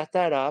and set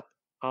that up,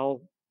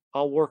 I'll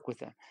work with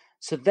them.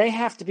 So they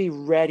have to be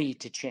ready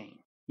to change,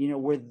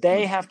 where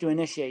they have to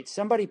initiate.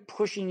 Somebody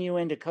pushing you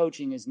into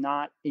coaching is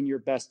not in your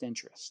best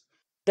interest.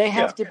 They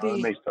have to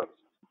be,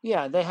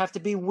 they have to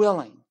be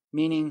willing,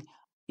 meaning,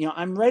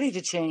 I'm ready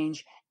to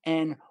change.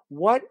 And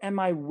what am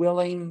I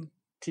willing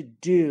to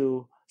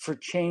do for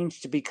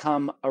change to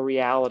become a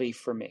reality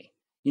for me?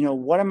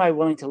 What am I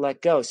willing to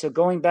let go? So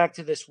going back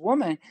to this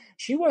woman,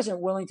 she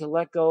wasn't willing to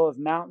let go of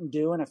Mountain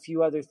Dew and a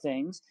few other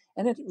things.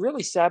 And it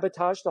really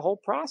sabotaged the whole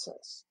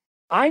process.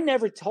 I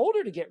never told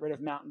her to get rid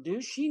of Mountain Dew.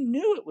 She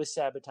knew it was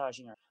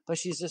sabotaging her. But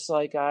she's just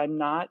like, I'm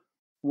not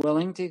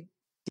willing to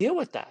deal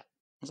with that.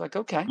 I was like,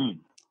 okay.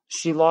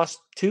 She lost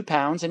 2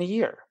 pounds in a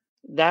year.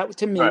 That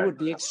to me would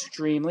be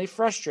extremely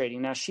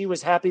frustrating. Now, she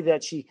was happy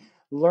that she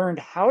learned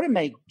how to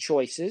make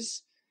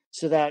choices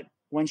so that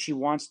when she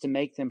wants to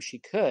make them, she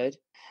could.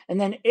 And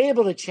then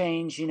able to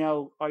change,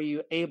 are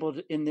you able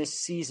to, in this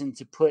season,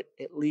 to put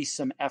at least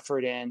some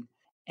effort in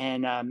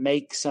and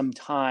make some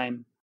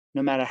time,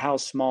 no matter how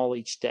small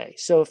each day.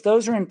 So if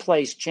those are in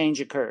place, change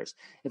occurs.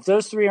 If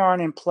those 3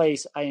 aren't in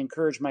place, I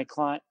encourage my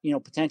client,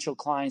 potential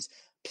clients,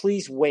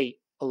 please wait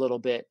a little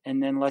bit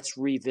and then let's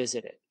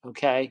revisit it.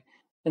 Okay.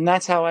 And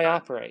that's how I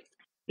operate.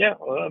 Yeah,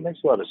 well, that makes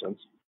a lot of sense.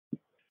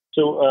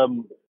 So, I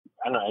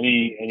don't know,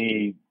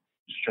 any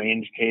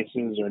strange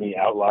cases or any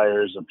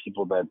outliers of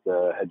people that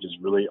had just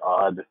really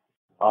odd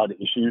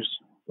issues,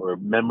 or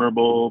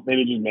memorable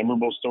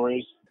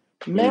stories?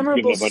 Memorable.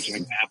 You've given a bunch of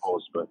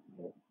examples, but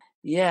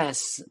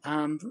yes.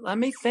 Let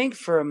me think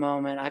for a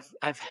moment.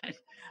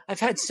 I've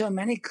had so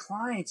many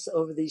clients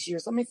over these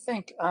years. Let me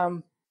think.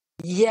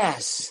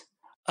 Yes.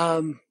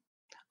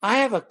 I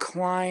had a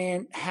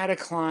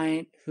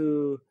client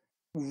who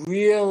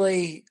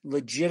really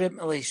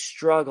legitimately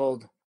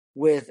struggled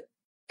with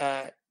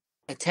a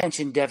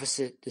attention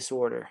deficit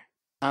disorder,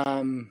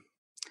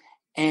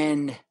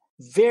 and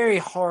very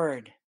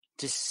hard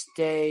to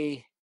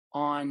stay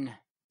on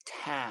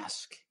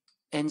task.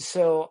 And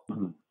so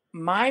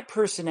my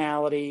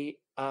personality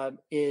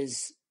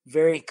is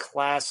very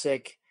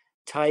classic,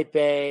 type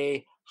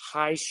A,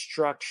 high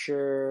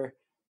structure,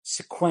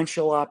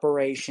 sequential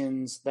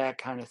operations, that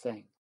kind of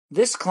thing.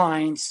 This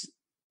client's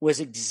was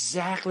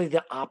exactly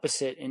the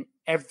opposite in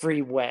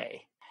every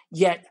way,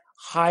 yet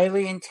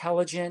highly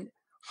intelligent,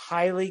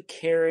 highly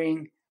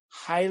caring,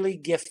 highly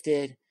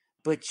gifted,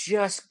 but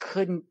just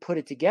couldn't put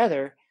it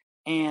together.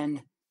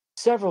 And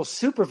several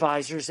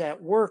supervisors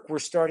at work were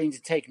starting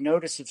to take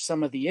notice of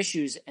some of the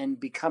issues and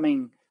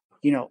becoming,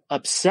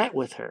 upset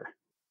with her.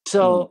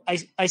 So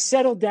I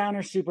settled down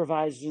her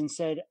supervisors and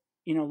said,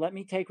 let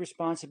me take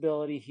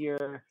responsibility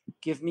here.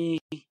 Give me,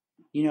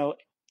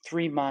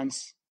 3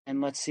 months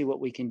and let's see what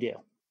we can do.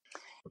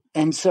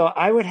 And so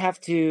I would have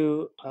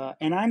to,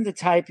 and I'm the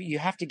type, you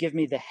have to give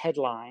me the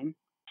headline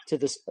to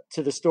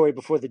the story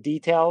before the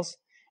details.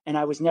 And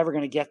I was never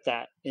going to get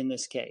that in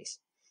this case.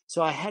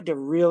 So I had to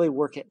really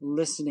work at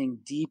listening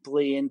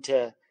deeply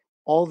into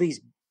all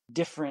these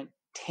different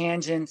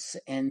tangents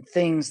and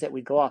things that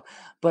would go off.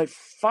 But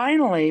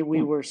finally,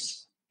 we were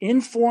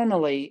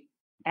informally,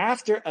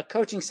 after a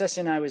coaching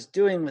session I was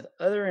doing with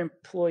other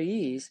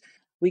employees,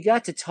 we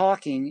got to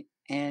talking,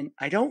 and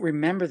I don't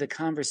remember the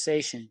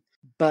conversation,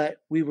 but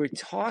we were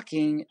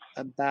talking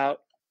about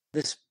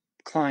this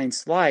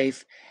client's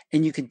life,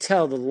 and you could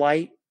tell the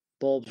light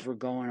bulbs were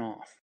going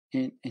off.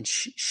 And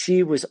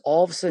she was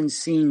all of a sudden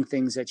seeing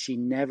things that she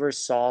never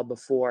saw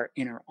before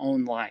in her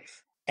own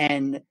life.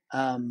 And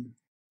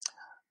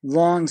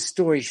long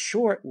story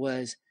short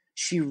was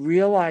she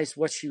realized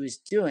what she was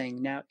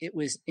doing. Now, it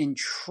was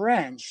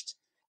entrenched,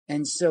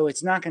 and so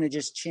it's not going to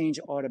just change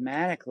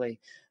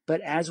automatically.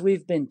 But as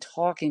we've been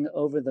talking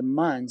over the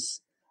months,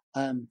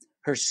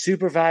 her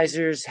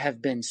supervisors have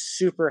been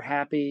super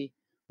happy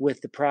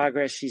with the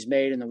progress she's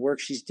made and the work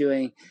she's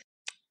doing.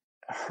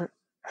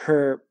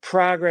 Her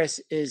progress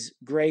is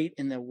great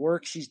in the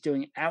work she's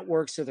doing at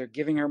work, so they're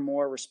giving her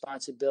more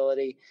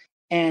responsibility.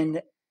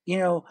 And,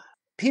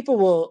 people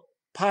will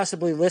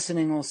possibly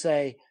listening will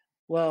say,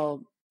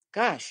 well,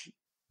 gosh,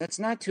 that's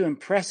not too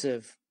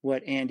impressive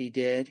what Andy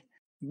did.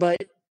 But,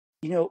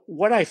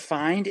 what I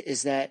find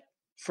is that,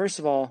 first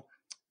of all,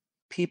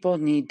 people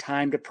need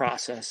time to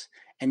process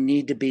and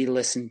need to be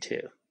listened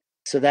to.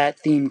 So that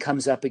theme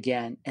comes up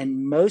again.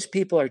 And most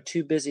people are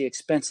too busy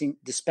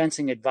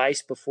dispensing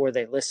advice before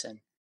they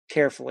listen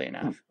carefully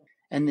enough.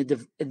 And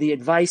the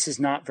advice is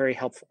not very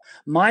helpful.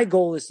 My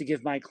goal is to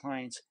give my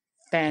clients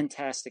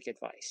fantastic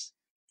advice.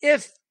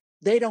 If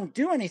they don't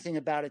do anything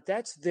about it,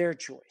 that's their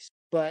choice.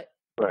 But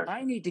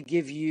I need to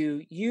give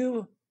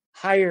you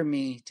hire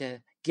me to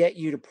get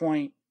you to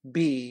point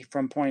B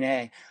from point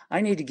A.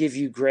 I need to give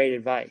you great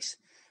advice.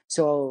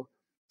 So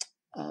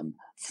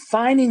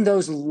finding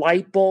those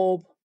light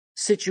bulb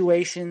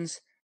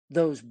situations,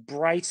 those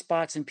bright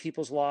spots in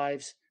people's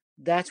lives,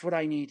 that's what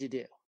I need to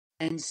do.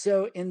 And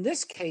so in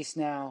this case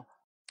now,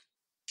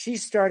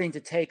 she's starting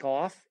to take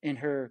off in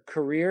her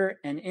career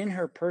and in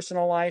her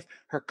personal life.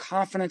 Her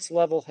confidence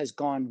level has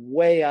gone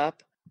way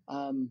up.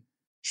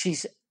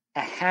 She's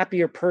a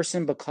happier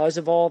person because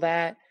of all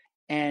that.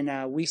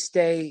 And we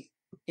stay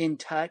in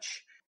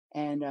touch,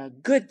 and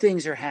good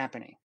things are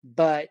happening.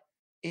 But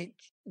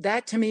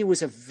that to me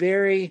was a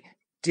very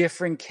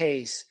different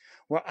case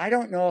where I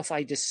don't know if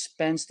I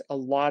dispensed a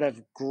lot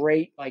of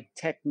great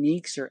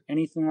techniques or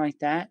anything like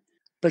that,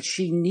 but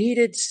she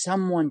needed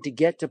someone to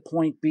get to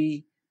point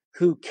B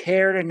who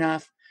cared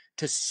enough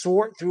to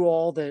sort through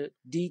all the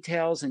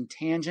details and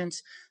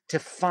tangents to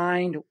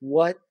find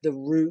what the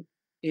root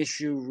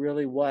issue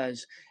really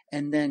was,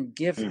 and then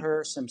give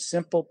her some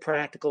simple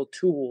practical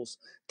tools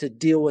to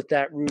deal with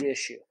that root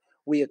issue.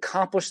 We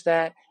accomplished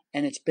that,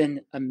 and it's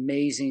been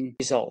amazing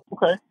result.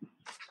 Okay.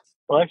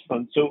 Well,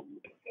 excellent. So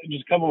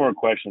just a couple more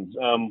questions.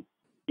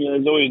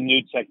 There's always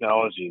new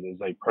technology.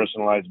 There's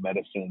personalized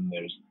medicine.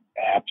 There's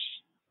apps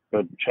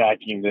for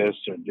tracking this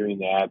or doing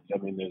that. I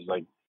mean, there's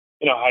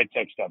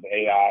high-tech stuff,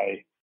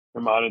 AI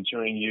for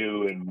monitoring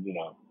you and,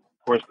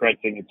 course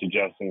correcting and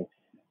suggesting.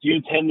 Do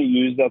you tend to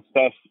use that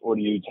stuff, or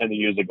do you tend to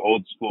use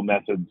old school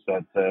methods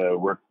that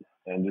work,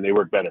 and do they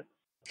work better?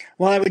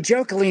 Well, I would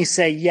jokingly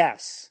say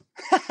yes,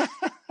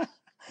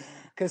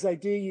 because I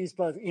do use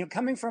both.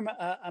 Coming from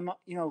I'm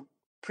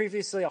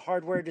previously a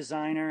hardware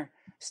designer,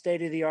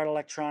 state-of-the-art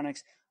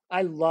electronics,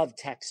 I love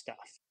tech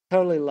stuff.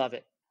 Totally love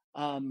it.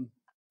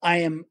 I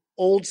am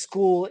old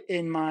school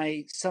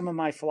in some of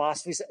my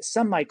philosophies.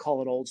 Some might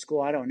call it old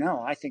school. I don't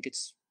know. I think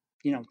it's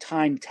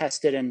time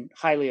tested and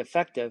highly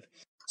effective.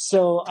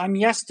 So I'm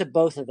yes to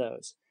both of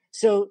those.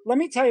 So let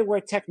me tell you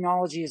where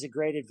technology is a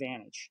great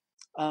advantage.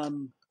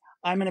 I'm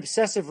an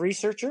obsessive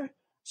researcher,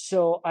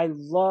 so I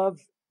love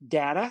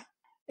data.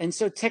 And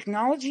so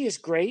technology is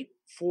great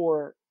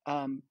for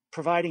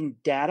providing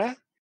data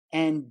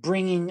and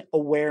bringing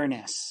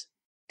awareness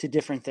to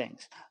different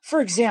things.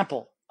 For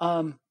example,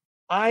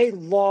 I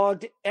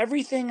logged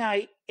everything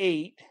I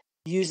ate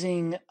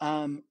using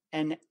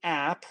an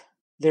app.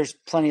 There's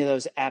plenty of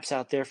those apps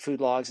out there,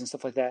 food logs and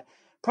stuff like that,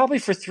 probably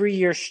for 3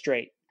 years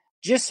straight,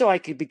 just so I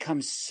could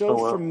become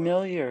so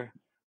familiar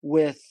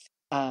with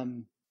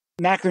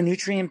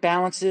macronutrient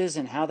balances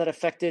and how that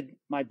affected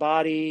my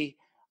body,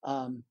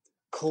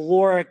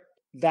 caloric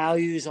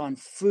values on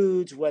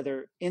foods,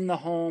 whether in the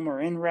home or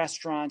in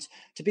restaurants,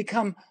 to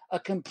become a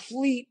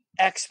complete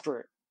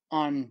expert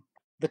on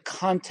the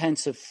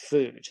contents of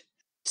food.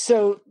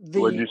 So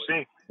what did you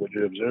see? What did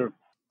you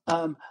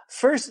observe?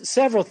 First,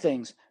 several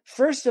things.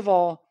 First of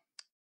all,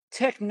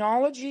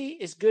 technology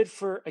is good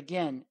for,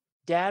 again,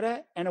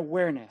 data and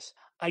awareness.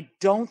 I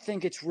don't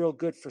think it's real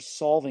good for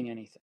solving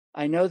anything.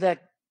 I know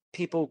that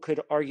people could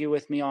argue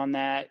with me on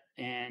that,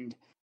 and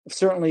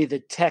certainly the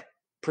tech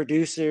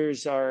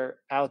producers are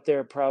out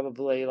there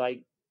probably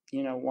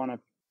want to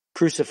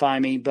crucify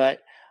me,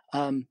 but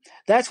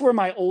that's where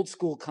my old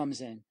school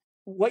comes in.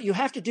 What you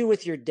have to do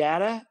with your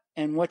data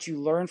and what you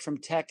learn from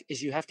tech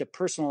is you have to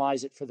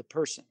personalize it for the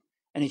person,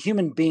 and a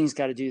human being's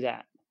got to do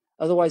that.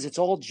 Otherwise, it's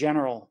all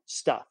general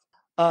stuff.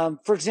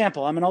 For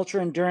example, I'm an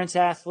ultra endurance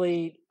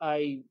athlete.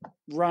 I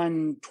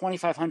run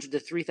 2,500 to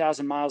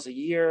 3,000 miles a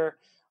year.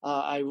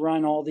 I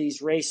run all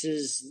these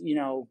races,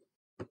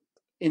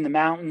 in the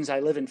mountains. I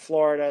live in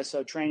Florida,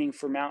 so training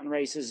for mountain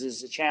races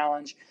is a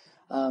challenge.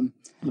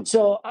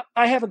 So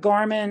I have a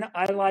Garmin.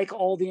 I like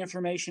all the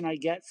information I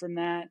get from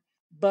that.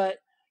 But,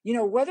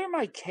 whether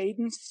my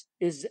cadence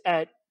is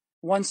at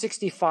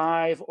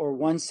 165 or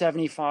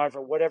 175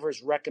 or whatever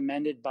is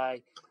recommended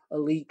by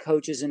elite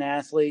coaches and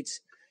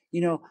athletes,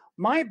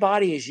 my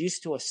body is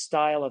used to a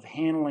style of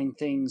handling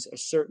things a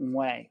certain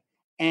way.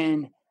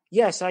 And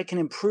yes, I can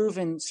improve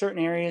in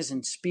certain areas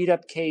and speed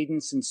up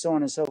cadence and so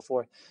on and so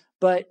forth.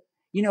 But,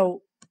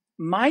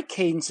 my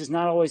cadence is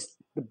not always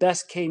the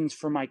best cadence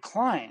for my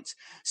clients.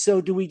 So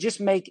do we just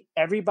make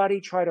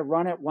everybody try to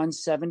run at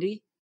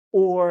 170?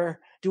 Or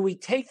do we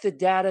take the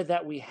data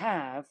that we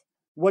have?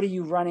 What are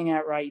you running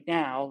at right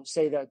now?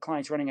 Say the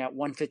client's running at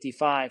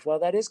 155. Well,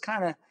 that is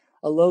kind of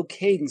a low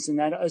cadence, and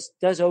that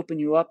does open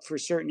you up for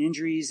certain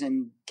injuries,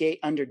 and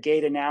under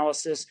gait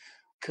analysis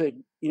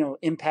could,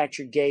 impact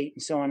your gait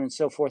and so on and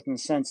so forth, in the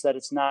sense that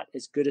it's not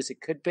as good as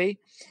it could be.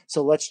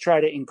 So let's try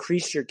to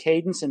increase your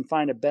cadence and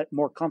find a bit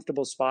more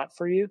comfortable spot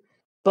for you.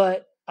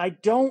 But I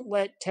don't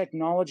let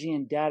technology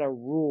and data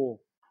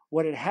rule.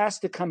 What it has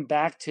to come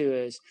back to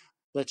is,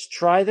 let's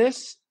try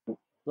this.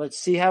 Let's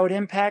see how it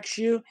impacts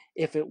you.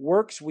 If it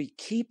works, we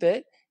keep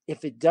it.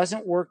 If it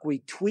doesn't work, we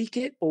tweak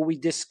it or we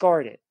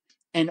discard it.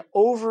 And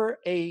over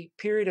a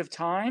period of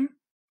time,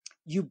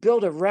 you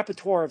build a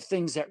repertoire of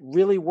things that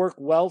really work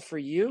well for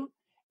you,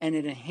 and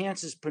it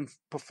enhances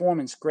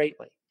performance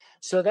greatly.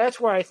 So that's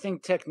where I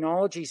think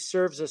technology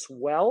serves us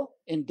well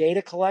in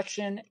data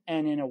collection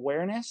and in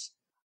awareness.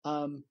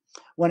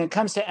 When it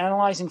comes to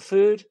analyzing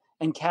food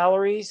and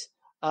calories,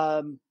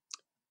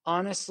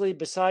 honestly,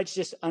 besides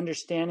just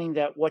understanding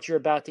that what you're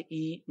about to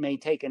eat may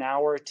take an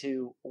hour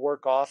to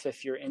work off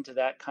if you're into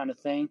that kind of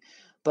thing,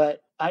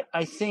 but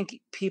I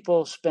think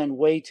people spend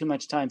way too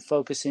much time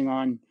focusing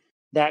on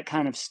that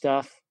kind of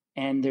stuff,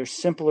 and there's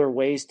simpler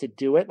ways to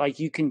do it. Like,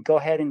 you can go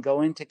ahead and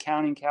go into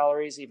counting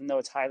calories, even though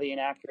it's highly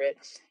inaccurate.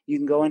 You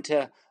can go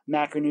into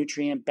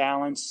macronutrient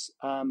balance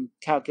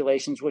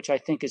calculations, which I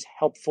think is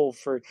helpful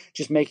for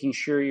just making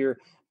sure you're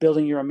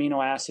building your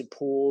amino acid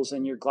pools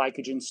and your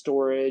glycogen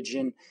storage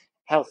and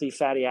healthy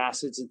fatty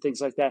acids and things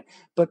like that.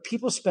 But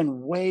people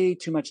spend way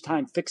too much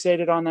time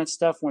fixated on that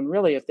stuff, when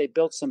really, if they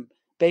built some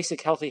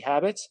basic healthy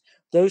habits,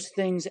 those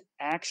things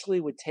actually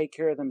would take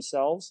care of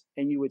themselves,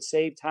 and you would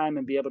save time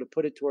and be able to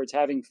put it towards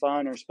having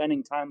fun or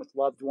spending time with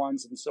loved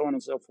ones and so on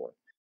and so forth.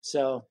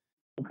 So,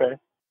 okay.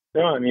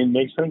 No, it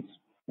makes sense.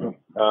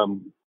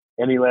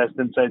 Any last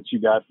insights you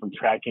got from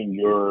tracking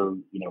your,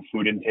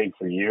 food intake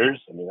for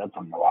years? That's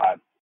a lot.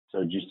 So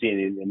did you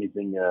see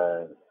anything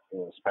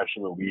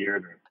special or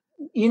weird?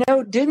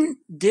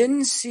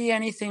 Didn't see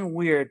anything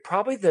weird.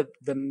 Probably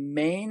the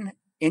main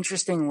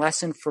interesting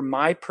lesson for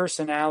my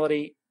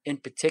personality in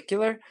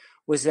particular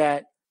was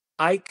that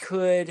I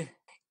could,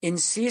 in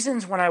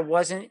seasons when I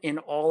wasn't in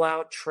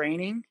all-out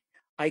training,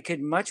 I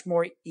could much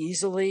more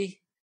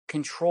easily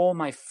control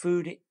my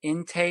food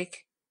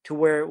intake to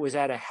where it was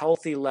at a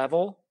healthy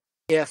level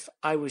if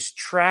I was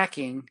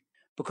tracking,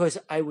 because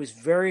I was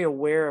very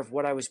aware of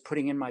what I was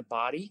putting in my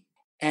body.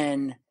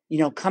 And,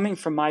 coming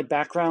from my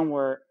background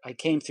where I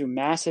came through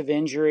massive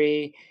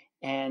injury,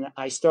 and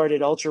I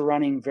started ultra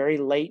running very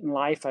late in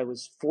life. I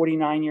was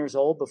 49 years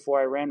old before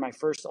I ran my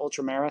first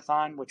ultra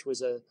marathon, which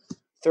was a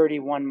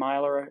 31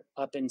 miler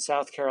up in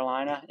South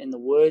Carolina in the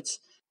woods.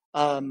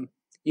 I'm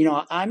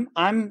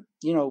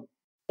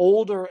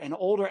older, an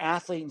older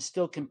athlete, and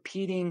still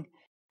competing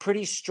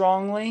pretty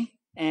strongly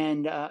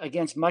and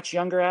against much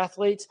younger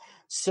athletes.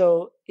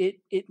 So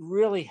it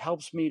really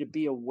helps me to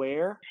be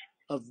aware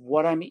of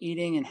what I'm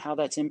eating and how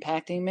that's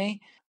impacting me.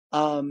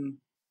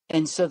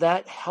 And so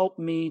that helped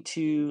me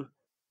to,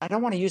 I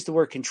don't want to use the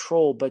word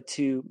control, but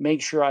to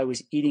make sure I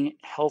was eating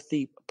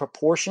healthy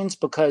proportions,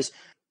 because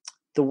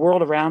the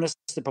world around us,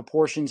 the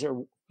proportions are,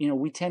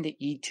 we tend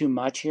to eat too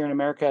much here in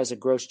America as a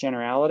gross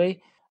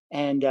generality.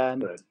 And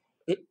Right.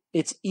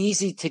 it's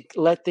easy to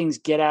let things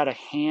get out of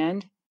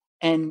hand.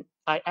 And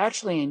I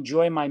actually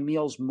enjoy my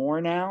meals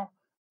more now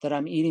that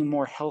I'm eating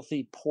more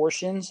healthy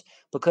portions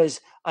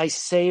because I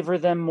savor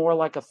them more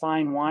like a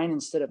fine wine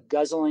instead of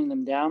guzzling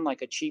them down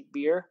like a cheap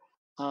beer.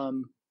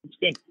 It's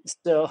good.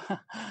 So,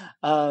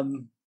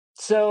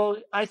 so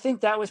I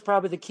think that was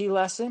probably the key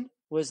lesson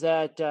was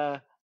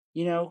that,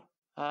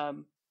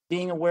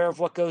 being aware of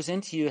what goes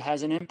into you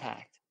has an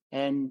impact.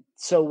 And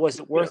so was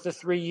it worth the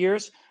 3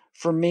 years?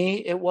 For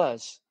me, it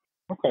was.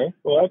 Okay.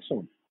 Well,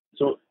 excellent.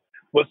 So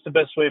what's the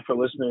best way for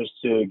listeners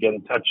to get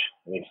in touch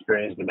and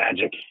experience the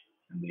magic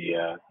and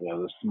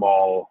the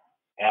small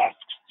asks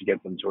to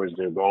get them towards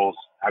their goals?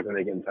 How can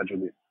they get in touch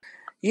with you?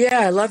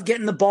 Yeah, I love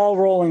getting the ball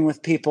rolling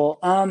with people.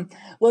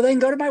 Well, they can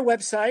go to my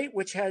website,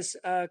 which has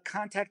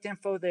contact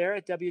info there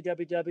at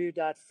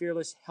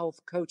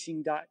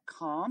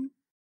www.fearlesshealthcoaching.com.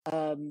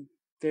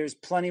 There's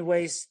plenty of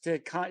ways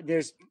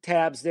there's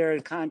tabs there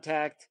to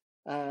contact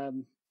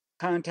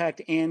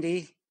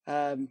Andy,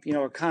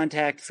 or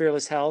contact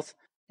Fearless Health.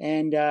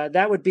 And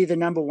that would be the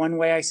number one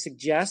way I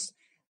suggest.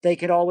 They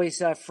could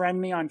always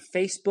friend me on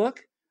Facebook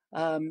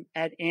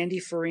at Andy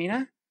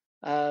Farina.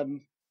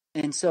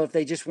 And so if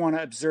they just want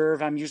to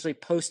observe, I'm usually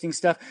posting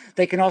stuff.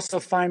 They can also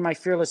find my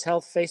Fearless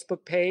Health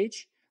Facebook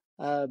page.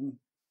 Those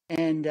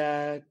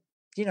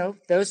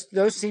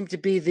seem to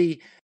be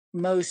the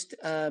most,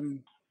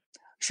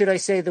 should I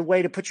say, the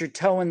way to put your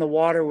toe in the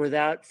water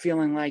without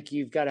feeling like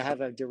you've got to have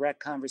a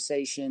direct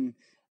conversation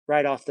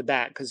right off the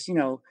bat. Because,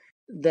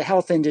 the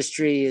health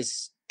industry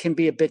can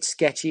be a bit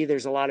sketchy.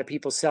 There's a lot of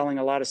people selling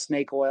a lot of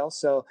snake oil.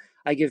 So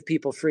I give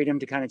people freedom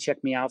to kind of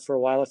check me out for a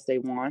while if they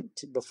want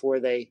to, before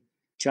they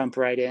jump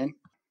right in.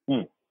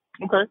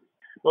 Okay.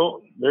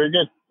 Well, very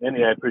good.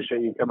 Andy, I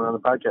appreciate you coming on the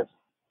podcast.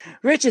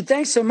 Richard,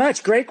 thanks so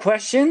much. Great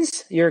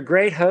questions. You're a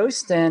great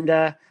host, and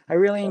I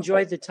really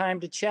enjoyed the time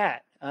to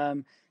chat.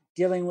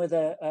 Dealing with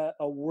a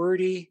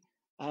wordy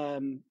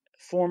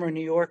former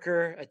New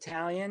Yorker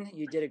Italian,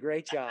 you did a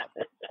great job.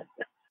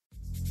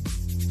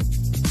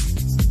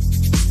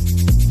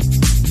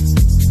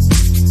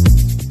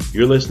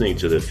 You're listening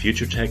to the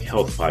Future Tech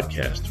Health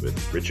Podcast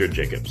with Richard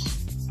Jacobs.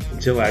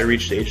 Until I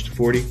reached age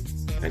 40,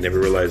 I never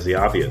realized the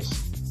obvious,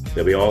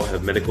 that we all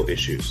have medical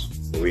issues,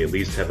 or we at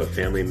least have a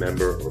family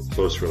member or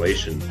close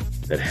relation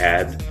that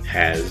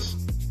has,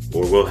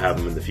 or will have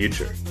them in the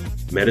future.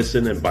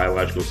 Medicine and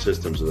biological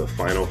systems are the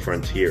final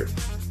frontier.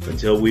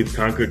 Until we've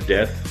conquered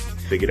death,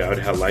 figured out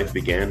how life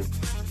began,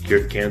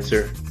 cured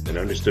cancer, and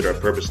understood our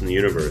purpose in the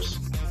universe,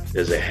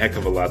 there's a heck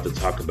of a lot to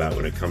talk about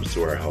when it comes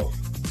to our health.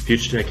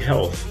 Future Tech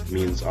Health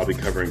means I'll be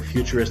covering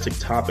futuristic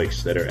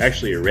topics that are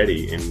actually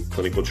already in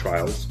clinical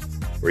trials,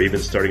 or even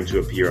starting to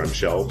appear on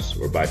shelves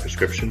or by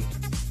prescription,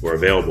 or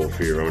available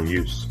for your own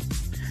use.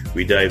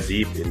 We dive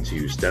deep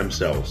into stem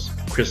cells,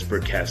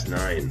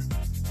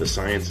 CRISPR-Cas9, the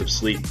science of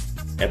sleep,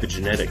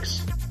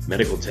 epigenetics,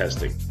 medical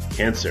testing,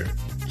 cancer,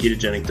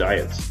 ketogenic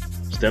diets,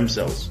 stem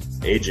cells,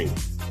 aging,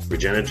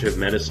 regenerative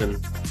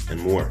medicine, and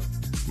more.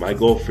 My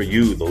goal for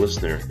you, the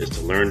listener, is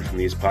to learn from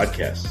these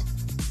podcasts.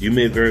 You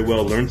may very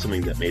well learn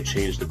something that may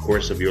change the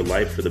course of your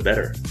life for the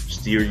better,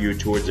 steer you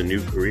towards a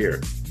new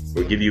career,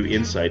 or give you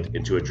insight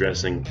into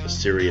addressing a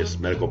serious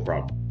medical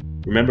problem.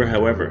 Remember,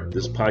 however,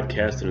 this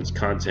podcast and its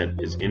content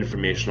is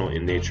informational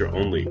in nature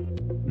only.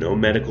 No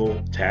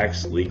medical,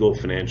 tax, legal,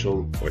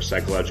 financial, or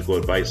psychological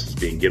advice is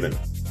being given.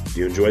 If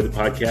you enjoyed the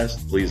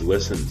podcast, please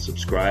listen,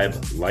 subscribe,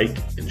 like,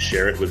 and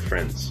share it with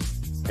friends.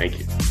 Thank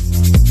you.